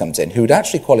Tonks comes in, who had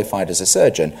actually qualified as a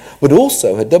surgeon, but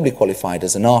also had doubly qualified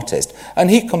as an artist.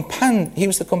 And he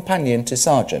was the companion to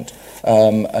Sargent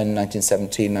in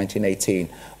 1917, 1918,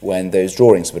 when those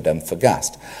drawings were done for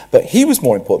Gast. But he was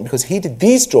more important because he did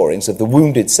these drawings of the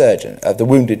wounded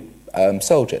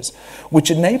soldiers, which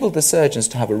enabled the surgeons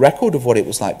to have a record of what it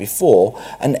was like before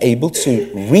and able to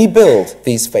rebuild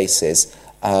these faces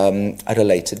at a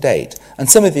later date. And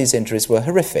some of these injuries were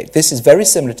horrific. This is very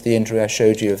similar to the injury I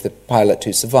showed you of the pilot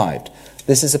who survived.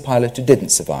 This is a pilot who didn't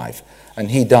survive,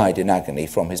 and he died in agony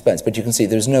from his burns. But you can see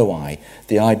there's no eye.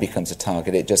 The eye becomes a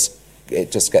target. It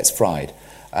just gets fried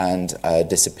and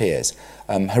disappears.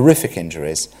 Horrific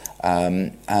injuries.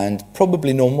 And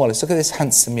probably Norman Wallace. Look at this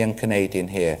handsome young Canadian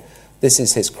here. This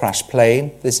is his crash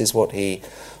plane. This is what he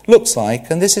looks like.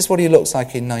 And this is what he looks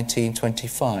like in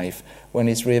 1925 when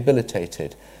he's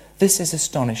rehabilitated. This is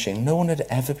astonishing. No one had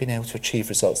ever been able to achieve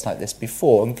results like this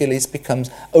before, and Gillies becomes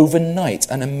overnight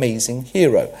an amazing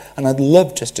hero. And I'd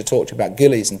love just to talk to you about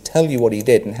Gillies and tell you what he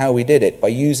did and how he did it by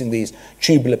using these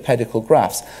tubular pedicle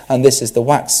grafts. And this is the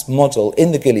wax model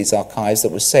in the Gillies archives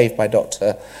that was saved by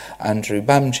Dr. Andrew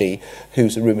Bamji,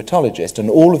 who's a rheumatologist,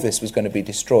 and all of this was going to be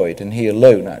destroyed, and he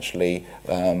alone actually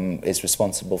is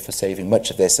responsible for saving much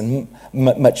of this, and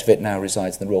much of it now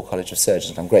resides in the Royal College of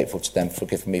Surgeons. I'm grateful to them for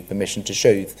giving me permission to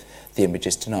show you the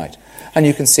images tonight. And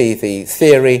you can see the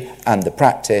theory and the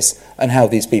practice and how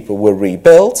these people were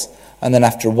rebuilt, and then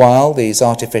after a while these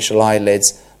artificial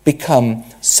eyelids become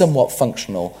somewhat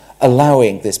functional,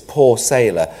 allowing this poor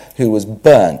sailor who was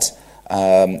burnt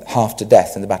half to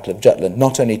death in the Battle of Jutland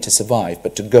not only to survive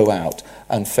but to go out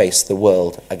and face the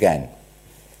world again.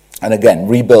 And again,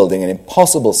 rebuilding in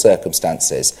impossible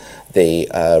circumstances the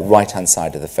right-hand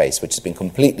side of the face, which has been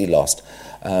completely lost.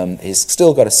 He's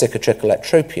still got a cicatricial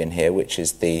ectropion here, which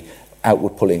is the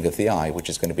outward pulling of the eye, which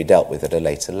is going to be dealt with at a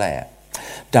later layer.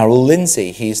 Darrell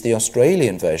Lindsay, he's the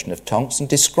Australian version of Tonks, and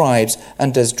describes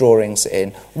and does drawings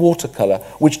in watercolour,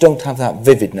 which don't have that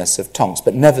vividness of Tonks,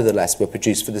 but nevertheless were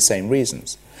produced for the same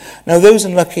reasons. Now, those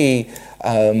unlucky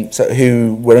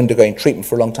who were undergoing treatment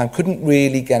for a long time couldn't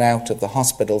really get out of the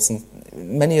hospitals, and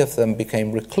many of them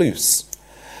became recluse.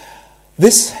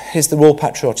 This is the Royal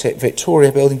Patriotic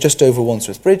Victoria building just over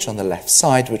Wandsworth Bridge on the left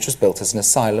side, which was built as an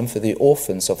asylum for the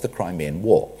orphans of the Crimean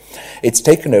War. It's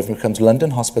taken over and becomes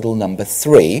London Hospital number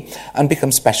 3 and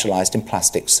becomes specialised in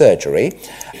plastic surgery.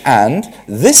 And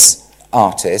this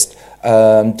artist,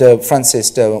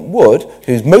 Francis Derwent Wood,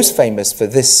 who's most famous for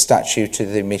this statue to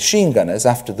the machine gunners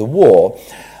after the war,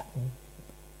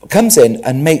 comes in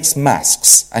and makes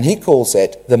masks, and he calls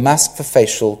it the mask for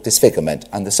facial disfigurement,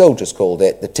 and the soldiers called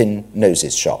it the Tin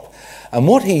Noses Shop. And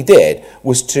what he did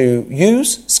was to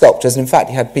use sculptors, and in fact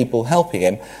he had people helping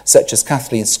him, such as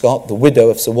Kathleen Scott, the widow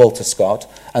of Sir Walter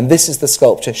Scott, and this is the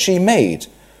sculpture she made,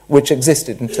 which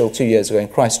existed until 2 years ago in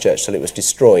Christchurch till it was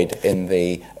destroyed in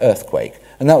the earthquake.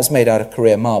 And that was made out of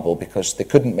Korea marble because they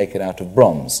couldn't make it out of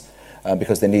bronze,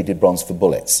 because they needed bronze for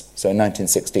bullets. So in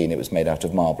 1916 it was made out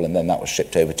of marble, and then that was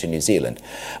shipped over to New Zealand.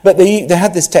 But they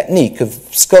had this technique of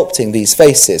sculpting these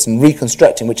faces and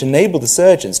reconstructing, which enabled the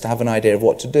surgeons to have an idea of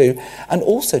what to do, and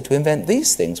also to invent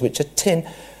these things, which are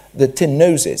the tin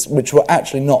noses, which were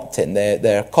actually not tin.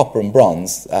 They're copper and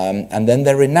bronze, and then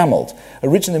they're enamelled.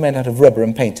 Originally made out of rubber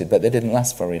and painted, but they didn't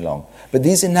last very long. But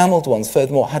these enamelled ones,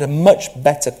 furthermore, had a much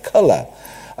better colour.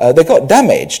 They got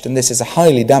damaged, and this is a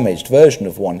highly damaged version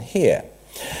of one here.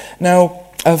 Now,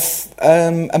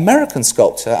 American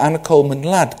sculptor Anna Coleman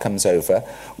Ladd comes over,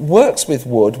 works with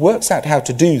wood, works out how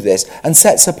to do this, and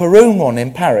sets up her own one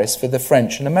in Paris for the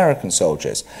French and American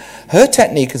soldiers. Her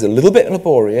technique is a little bit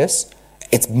laborious.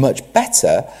 It's much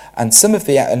better, and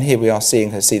here we are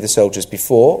seeing her see the soldiers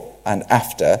before and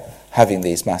after having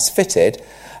these masks fitted.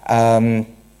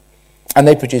 And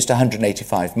they produced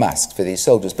 185 masks for these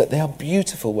soldiers, but they are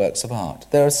beautiful works of art.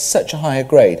 They are such a higher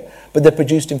grade, but they're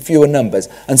produced in fewer numbers,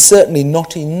 and certainly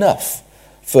not enough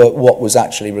for what was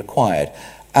actually required.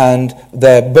 And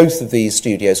both of these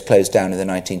studios closed down in the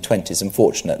 1920s,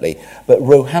 unfortunately, but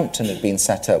Roehampton had been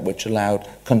set up, which allowed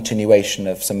continuation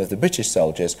of some of the British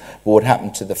soldiers. But what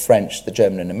happened to the French, the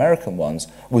German and American ones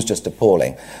was just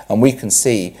appalling. And we can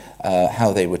see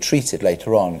how they were treated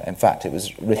later on. In fact, it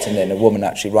was written in, a woman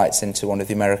actually writes into one of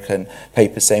the American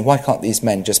papers saying, why can't these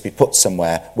men just be put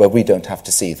somewhere where we don't have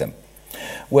to see them?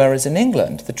 Whereas in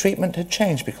England, the treatment had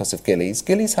changed because of Gillies.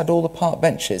 Gillies had all the park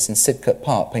benches in Sidcup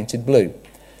Park painted blue.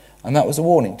 And that was a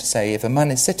warning to say, if a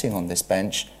man is sitting on this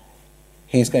bench,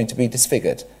 he's going to be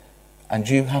disfigured. And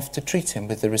you have to treat him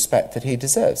with the respect that he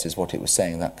deserves, is what it was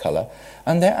saying, that colour.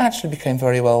 And they actually became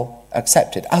very well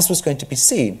accepted, as was going to be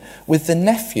seen with the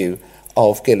nephew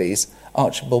of Gillies,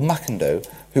 Archibald Macindoe,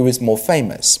 who is more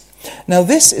famous. Now,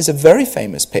 this is a very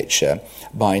famous picture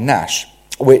by Nash,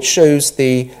 which shows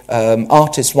the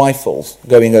artist's rifles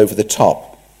going over the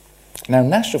top. Now,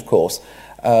 Nash, of course,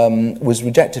 was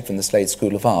rejected from the Slade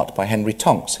School of Art by Henry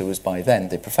Tonks, who was by then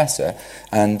the professor,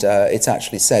 and it's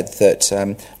actually said that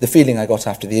the feeling I got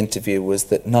after the interview was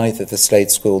that neither the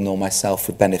Slade School nor myself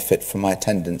would benefit from my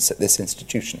attendance at this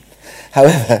institution.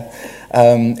 However,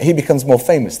 he becomes more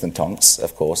famous than Tonks,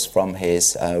 of course, from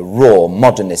his raw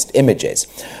modernist images.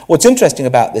 What's interesting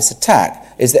about this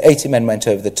attack is that 80 men went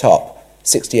over the top,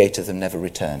 68 of them never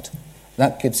returned.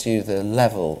 That gives you the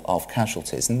level of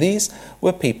casualties. And these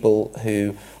were people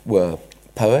who were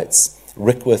poets.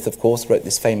 Rickworth, of course, wrote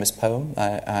this famous poem.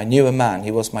 I knew a man,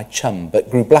 he was my chum, but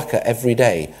grew blacker every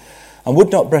day, and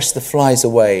would not brush the flies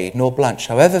away, nor blanch,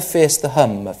 however fierce the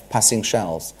hum of passing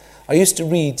shells. I used to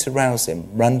read to rouse him,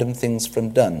 random things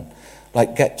from Donne,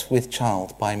 like Get with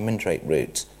Child by Mandrake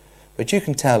Root. But you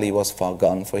can tell he was far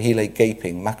gone, for he lay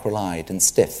gaping, mackerel-eyed, and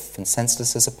stiff, and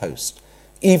senseless as a post.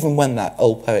 Even when that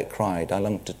old poet cried, I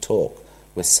longed to talk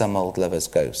with some old lover's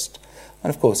ghost. And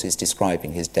of course he's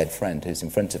describing his dead friend who's in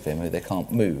front of him, who they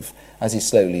can't move, as he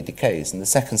slowly decays. And the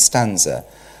second stanza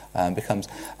becomes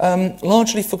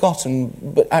largely forgotten,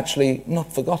 but actually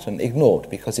not forgotten, ignored,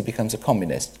 because he becomes a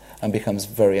communist and becomes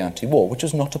very anti-war, which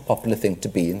was not a popular thing to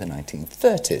be in the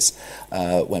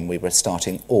 1930s, when we were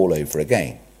starting all over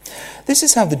again. This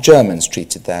is how the Germans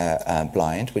treated their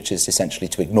blind, which is essentially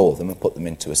to ignore them and put them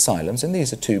into asylums. And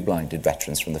these are two blinded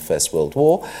veterans from the First World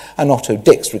War. And Otto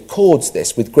Dix records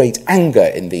this with great anger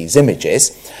in these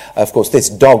images. Of course, this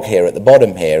dog here at the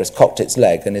bottom here has cocked its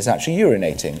leg and is actually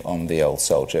urinating on the old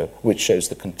soldier, which shows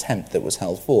the contempt that was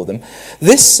held for them.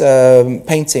 This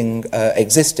painting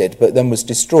existed, but then was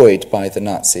destroyed by the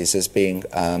Nazis as being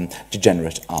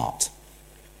degenerate art.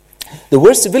 There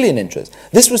were civilian interests.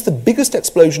 This was the biggest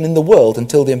explosion in the world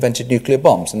until they invented nuclear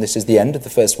bombs, and this is the end of the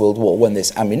First World War when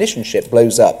this ammunition ship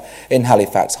blows up in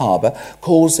Halifax Harbour,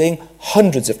 causing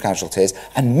hundreds of casualties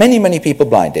and many, many people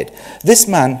blinded. This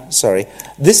man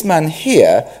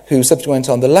here, who subsequently went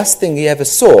on, the last thing he ever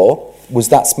saw was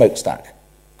that smokestack.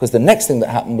 Because the next thing that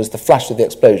happened was the flash of the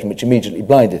explosion, which immediately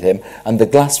blinded him, and the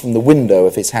glass from the window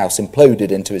of his house imploded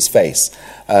into his face.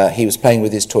 He was playing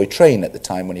with his toy train at the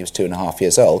time when he was 2.5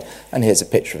 years old, and here's a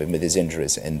picture of him with his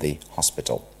injuries in the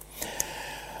hospital.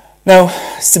 Now,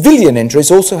 civilian injuries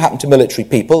also happened to military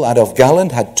people. Adolf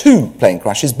Galland had 2 plane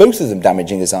crashes, both of them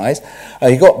damaging his eyes.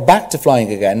 He got back to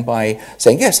flying again by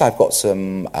saying, yes, I've got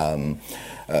some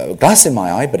glass in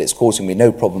my eye, but it's causing me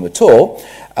no problem at all.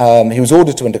 He was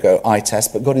ordered to undergo eye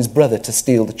tests, but got his brother to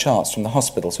steal the charts from the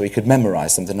hospital so he could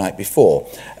memorise them the night before,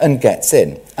 and gets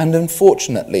in. And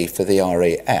unfortunately for the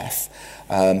RAF,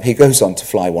 he goes on to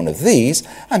fly one of these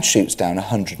and shoots down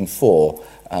 104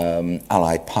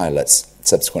 Allied pilots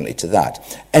subsequently to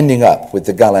that, ending up with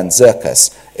the Galland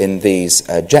Zirkus in these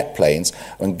jet planes,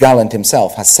 when Galland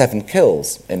himself has 7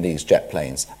 kills in these jet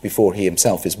planes before he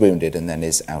himself is wounded and then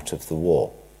is out of the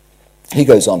war. He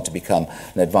goes on to become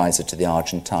an advisor to the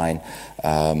Argentine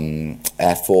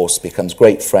Air Force, becomes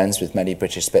great friends with many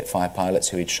British Spitfire pilots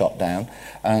who he'd shot down,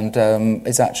 and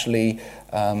is actually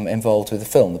involved with the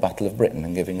film The Battle of Britain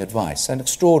and giving advice. An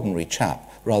extraordinary chap,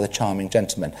 rather charming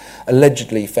gentleman,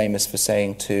 allegedly famous for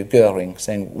saying to Goering,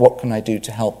 saying, "What can I do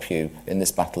to help you in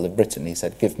this Battle of Britain?" He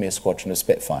said, "Give me a squadron of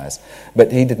Spitfires."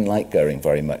 But he didn't like Goering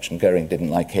very much, and Goering didn't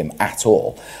like him at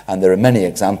all. And there are many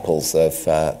examples of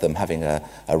them having a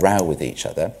row with each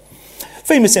other.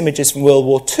 Famous images from World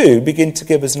War II begin to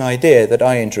give us an idea that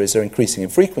eye injuries are increasing in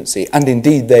frequency, and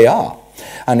indeed they are.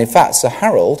 And in fact, Sir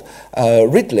Harold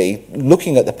Ridley,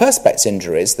 looking at the Perspex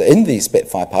injuries that in these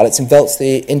Spitfire pilots, invents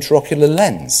the intraocular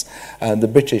lens. The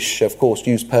British, of course,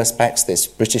 used Perspex, this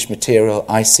British material,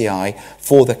 ICI,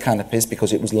 for the canopies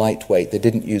because it was lightweight. They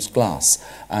didn't use glass.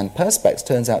 And Perspex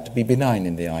turns out to be benign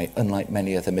in the eye, unlike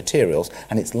many other materials,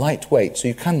 and it's lightweight, so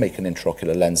you can make an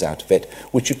intraocular lens out of it,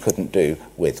 which you couldn't do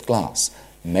with glass.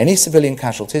 Many civilian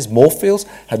casualties. Moorfields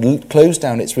had closed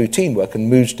down its routine work and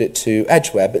moved it to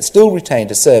Edgware, but still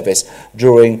retained a service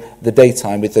during the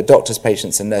daytime with the doctors,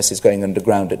 patients and nurses going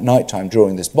underground at night time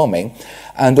during this bombing,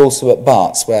 and also at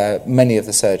Barts, where many of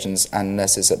the surgeons and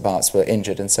nurses at Barts were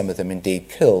injured and some of them indeed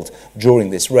killed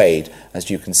during this raid, as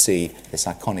you can see this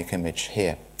iconic image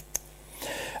here.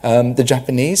 The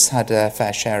Japanese had a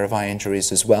fair share of eye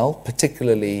injuries as well.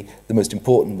 Particularly the most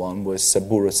important one was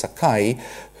Saburo Sakai,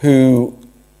 who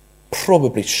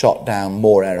probably shot down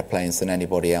more aeroplanes than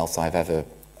anybody else I've ever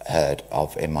heard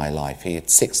of in my life. He had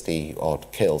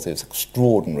 60-odd kills. It was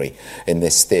extraordinary in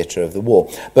this theatre of the war.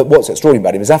 But what's extraordinary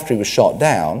about him is after he was shot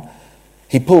down,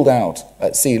 he pulled out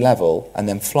at sea level and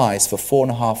then flies for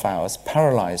 4.5 hours,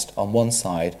 paralysed on one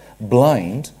side,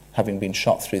 blind, having been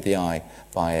shot through the eye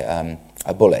by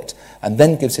a bullet, and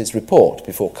then gives his report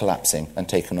before collapsing and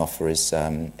taken off for his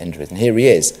injuries. And here he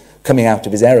is, coming out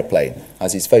of his aeroplane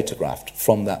as he's photographed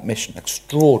from that mission.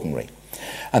 Extraordinary.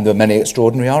 And there were many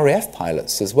extraordinary RAF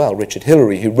pilots as well. Richard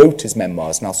Hillary, who wrote his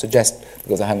memoirs, and I'll suggest,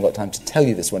 because I haven't got time to tell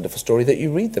you this wonderful story, that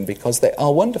you read them because they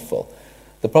are wonderful.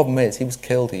 The problem is he was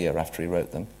killed a year after he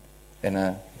wrote them in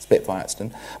a Spitfire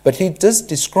accident. But he does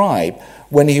describe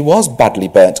when he was badly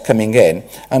burnt coming in,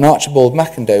 and Archibald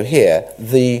McIndoe here,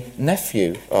 the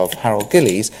nephew of Harold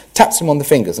Gillies, taps him on the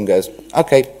fingers and goes,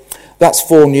 "Okay, that's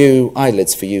 4 new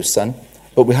eyelids for you, son,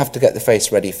 but we have to get the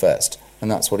face ready first."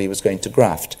 And that's what he was going to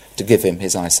graft to give him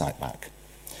his eyesight back.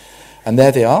 And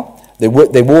there they are. They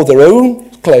wore their own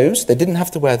clothes. They didn't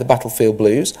have to wear the battlefield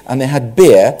blues, and they had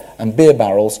beer and beer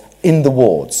barrels in the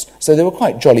wards. So they were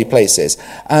quite jolly places.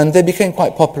 And they became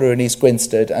quite popular in East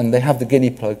Grinstead, and they have the Guinea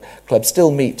Plug Club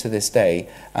still meet to this day.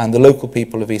 And the local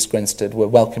people of East Grinstead were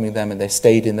welcoming them, and they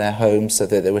stayed in their homes so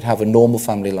that they would have a normal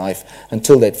family life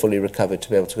until they'd fully recovered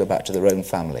to be able to go back to their own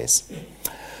families.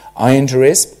 Eye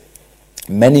injuries,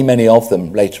 many of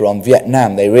them later on.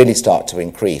 Vietnam, they really start to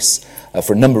increase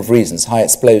for a number of reasons. High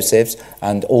explosives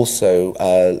and also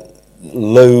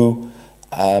low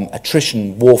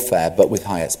attrition warfare, but with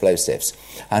high explosives.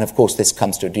 And of course this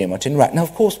comes to a denouement in Iraq. Now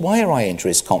of course, why are eye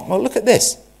injuries common? Well, look at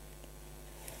this.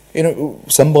 You know,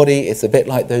 somebody, it's a bit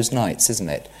like those nights, isn't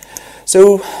it?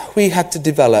 So we had to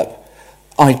develop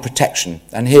eye protection.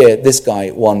 And here, this guy,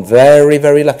 one very,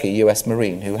 very lucky US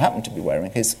Marine who happened to be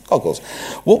wearing his goggles.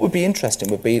 What would be interesting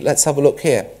would be, let's have a look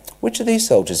here. Which of these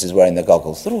soldiers is wearing the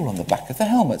goggles? They're all on the back of the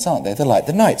helmets, aren't they? They're like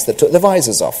the knights that took the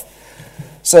visors off.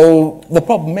 So the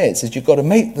problem is you've got to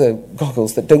make the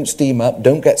goggles that don't steam up,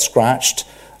 don't get scratched,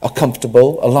 are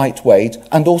comfortable, are lightweight,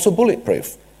 and also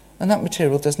bulletproof. And that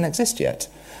material doesn't exist yet.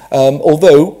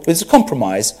 Although there's a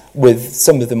compromise with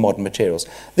some of the modern materials.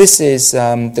 This is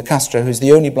De Castro, who's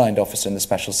the only blind officer in the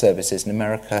Special Services in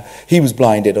America. He was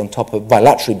blinded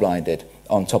bilaterally blinded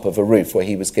on top of a roof where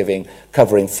he was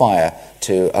covering fire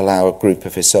to allow a group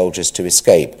of his soldiers to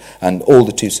escape. And all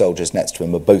the 2 soldiers next to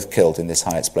him were both killed in this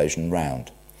high explosion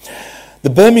round. The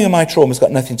Birmingham eye trauma has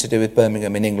got nothing to do with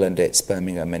Birmingham in England, it's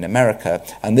Birmingham in America,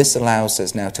 and this allows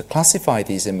us now to classify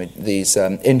these injuries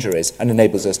and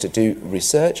enables us to do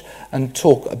research and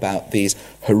talk about these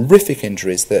horrific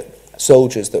injuries that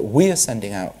soldiers that we are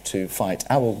sending out to fight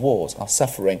our wars are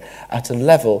suffering at a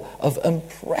level of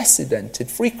unprecedented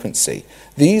frequency.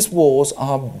 These wars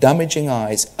are damaging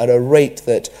eyes at a rate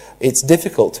that it's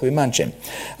difficult to imagine.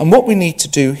 And what we need to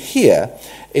do here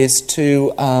is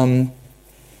to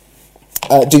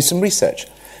do some research.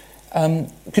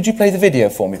 Could you play the video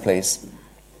for me, please?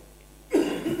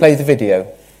 Play the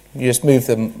video. You just move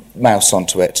the mouse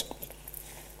onto it.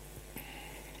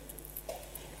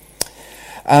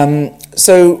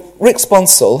 So Rick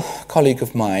Sponsel, a colleague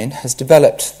of mine, has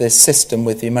developed this system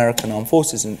with the American Armed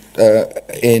Forces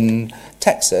in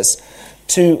Texas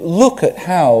to look at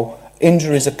how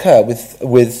injuries occur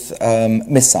with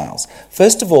missiles.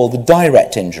 First of all, the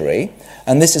direct injury,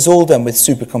 and this is all done with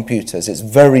supercomputers. It's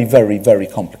very, very, very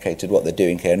complicated what they're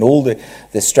doing here, and all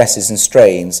the stresses and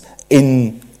strains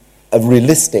in a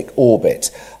realistic orbit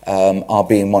are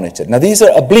being monitored. Now, these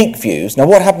are oblique views. Now,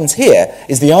 what happens here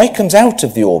is the eye comes out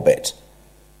of the orbit,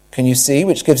 can you see,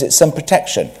 which gives it some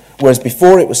protection, whereas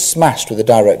before it was smashed with a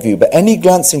direct view. But any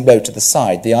glancing blow to the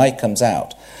side, the eye comes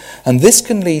out. And this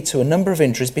can lead to a number of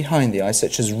injuries behind the eye,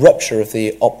 such as rupture of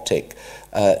the optic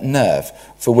nerve,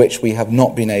 for which we have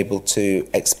not been able to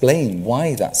explain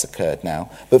why that's occurred now.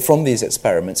 But from these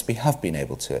experiments, we have been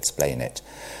able to explain it.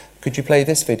 Could you play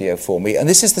this video for me? And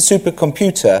this is the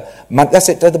supercomputer. That's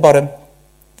it at the bottom.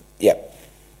 Yep.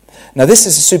 Now this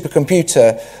is a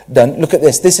supercomputer done. Look at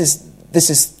this. This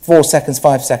is 4 seconds,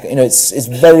 5 seconds. You know, it's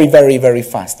very, very, very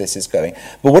fast. This is going.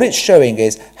 But what it's showing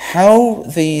is how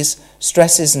these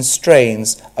stresses and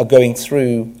strains are going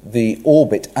through the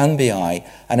orbit and the eye,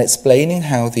 and explaining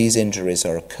how these injuries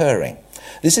are occurring.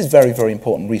 This is very, very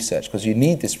important research, because you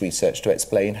need this research to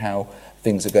explain how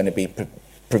things are going to be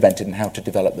prevented and how to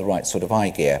develop the right sort of eye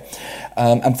gear.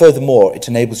 And furthermore, it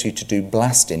enables you to do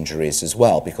blast injuries as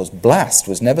well, because blast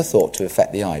was never thought to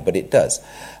affect the eye, but it does.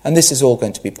 And this is all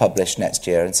going to be published next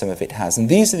year, and some of it has. And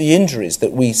these are the injuries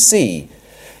that we see,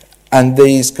 and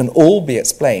these can all be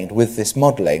explained with this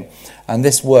modelling. And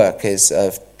this work is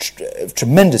of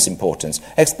tremendous importance,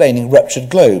 explaining ruptured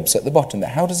globes at the bottom.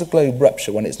 How does a globe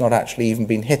rupture when it's not actually even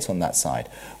been hit on that side?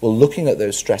 Well, looking at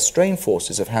those stress-strain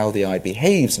forces of how the eye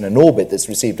behaves in an orbit that's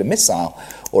received a missile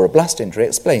or a blast injury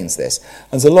explains this.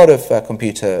 And there's a lot of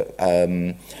computer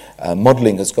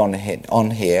modelling has gone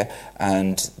on here,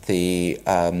 and the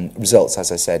results,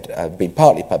 as I said, have been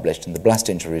partly published, and the blast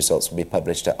injury results will be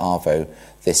published at ARVO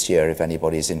this year if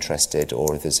anybody's interested,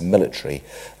 or if there's a military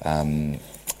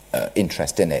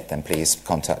interest in it, then please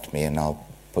contact me and I'll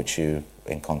put you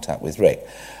in contact with Rick.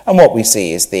 And what we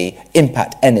see is the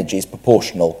impact energy is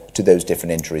proportional to those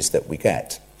different injuries that we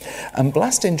get. And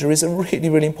blast injuries are really,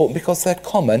 really important because they're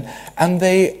common and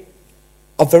they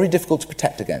are very difficult to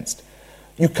protect against.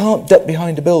 You can't duck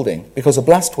behind a building because a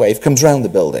blast wave comes round the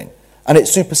building and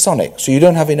it's supersonic, so you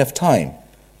don't have enough time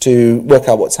to work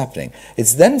out what's happening.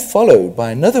 It's then followed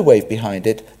by another wave behind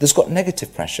it that's got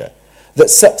negative pressure that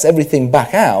sucks everything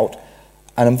back out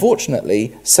and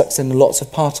unfortunately sucks in lots of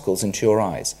particles into your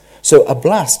eyes. So a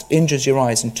blast injures your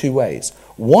eyes in two ways.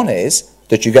 One is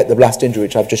that you get the blast injury,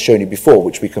 which I've just shown you before,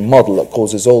 which we can model, that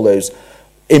causes all those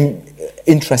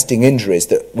interesting injuries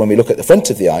that when we look at the front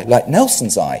of the eye, like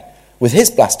Nelson's eye with his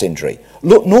blast injury,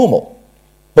 looked normal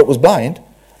but was blind.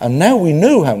 And now we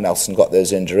know how Nelson got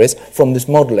those injuries from this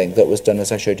modelling that was done,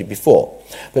 as I showed you before.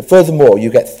 But furthermore, you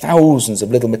get thousands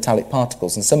of little metallic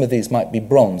particles, and some of these might be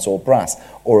bronze or brass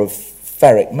or of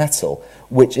ferric metal,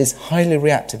 which is highly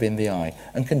reactive in the eye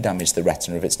and can damage the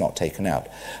retina if it's not taken out.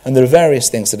 And there are various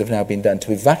things that have now been done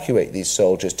to evacuate these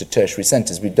soldiers to tertiary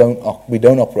centres. We don't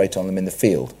operate on them in the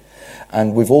field.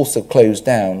 And we've also closed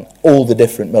down all the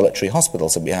different military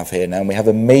hospitals that we have here now, and we have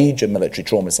a major military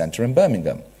trauma centre in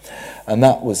Birmingham. And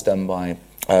that was done by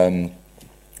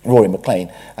Rory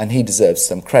McLean, and he deserves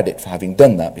some credit for having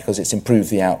done that because it's improved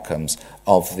the outcomes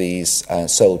of these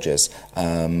soldiers,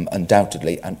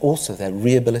 undoubtedly, and also their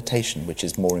rehabilitation, which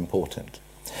is more important.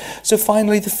 So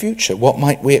finally, the future. What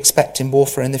might we expect in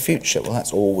warfare in the future? Well,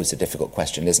 that's always a difficult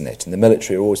question, isn't it? And the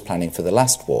military are always planning for the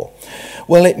last war.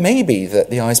 Well, it may be that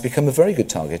the eyes become a very good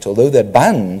target. Although they're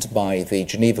banned by the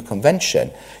Geneva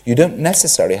Convention, you don't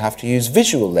necessarily have to use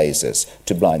visual lasers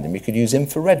to blind them. You could use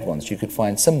infrared ones. You could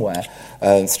find somewhere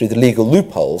through the legal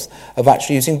loopholes of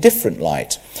actually using different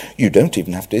light. You don't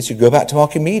even have to. You go back to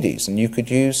Archimedes, and you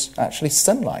could use actually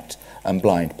sunlight and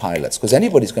blind pilots, because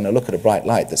anybody's going to look at a bright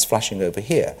light that's flashing over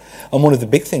here. And one of the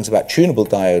big things about tunable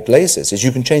diode lasers is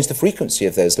you can change the frequency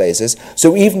of those lasers,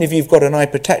 so even if you've got an eye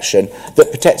protection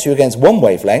that protects you against one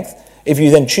wavelength, if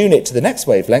you then tune it to the next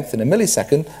wavelength in a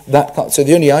millisecond, so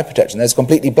the only eye protection there is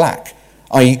completely black,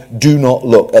 i.e. do not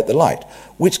look at the light.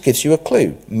 which gives you a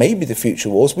clue. Maybe the future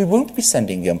wars, we won't be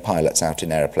sending young pilots out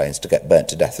in aeroplanes to get burnt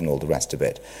to death and all the rest of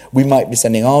it. We might be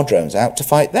sending our drones out to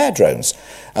fight their drones.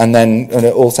 And then when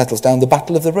it all settles down, the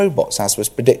battle of the robots, as was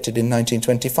predicted in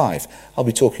 1925. I'll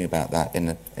be talking about that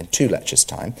in 2 lectures'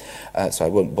 time, so I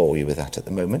won't bore you with that at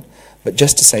the moment. But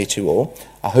just to say to you all,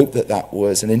 I hope that that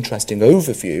was an interesting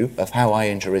overview of how eye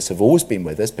injuries have always been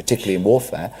with us, particularly in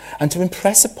warfare, and to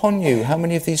impress upon you how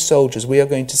many of these soldiers we are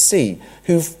going to see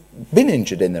who've been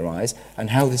injured in their eyes and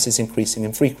how this is increasing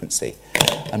in frequency.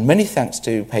 And many thanks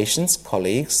to patients,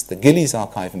 colleagues, the Gillies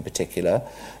Archive in particular,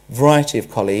 variety of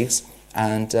colleagues,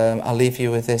 and I'll leave you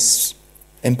with this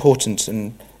important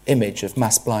image of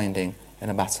mass blinding in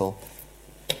a battle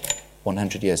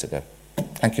 100 years ago.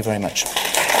 Thank you very much.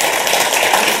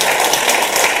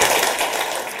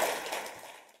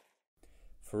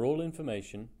 For all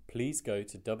information, please go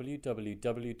to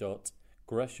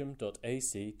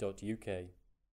www.gresham.ac.uk.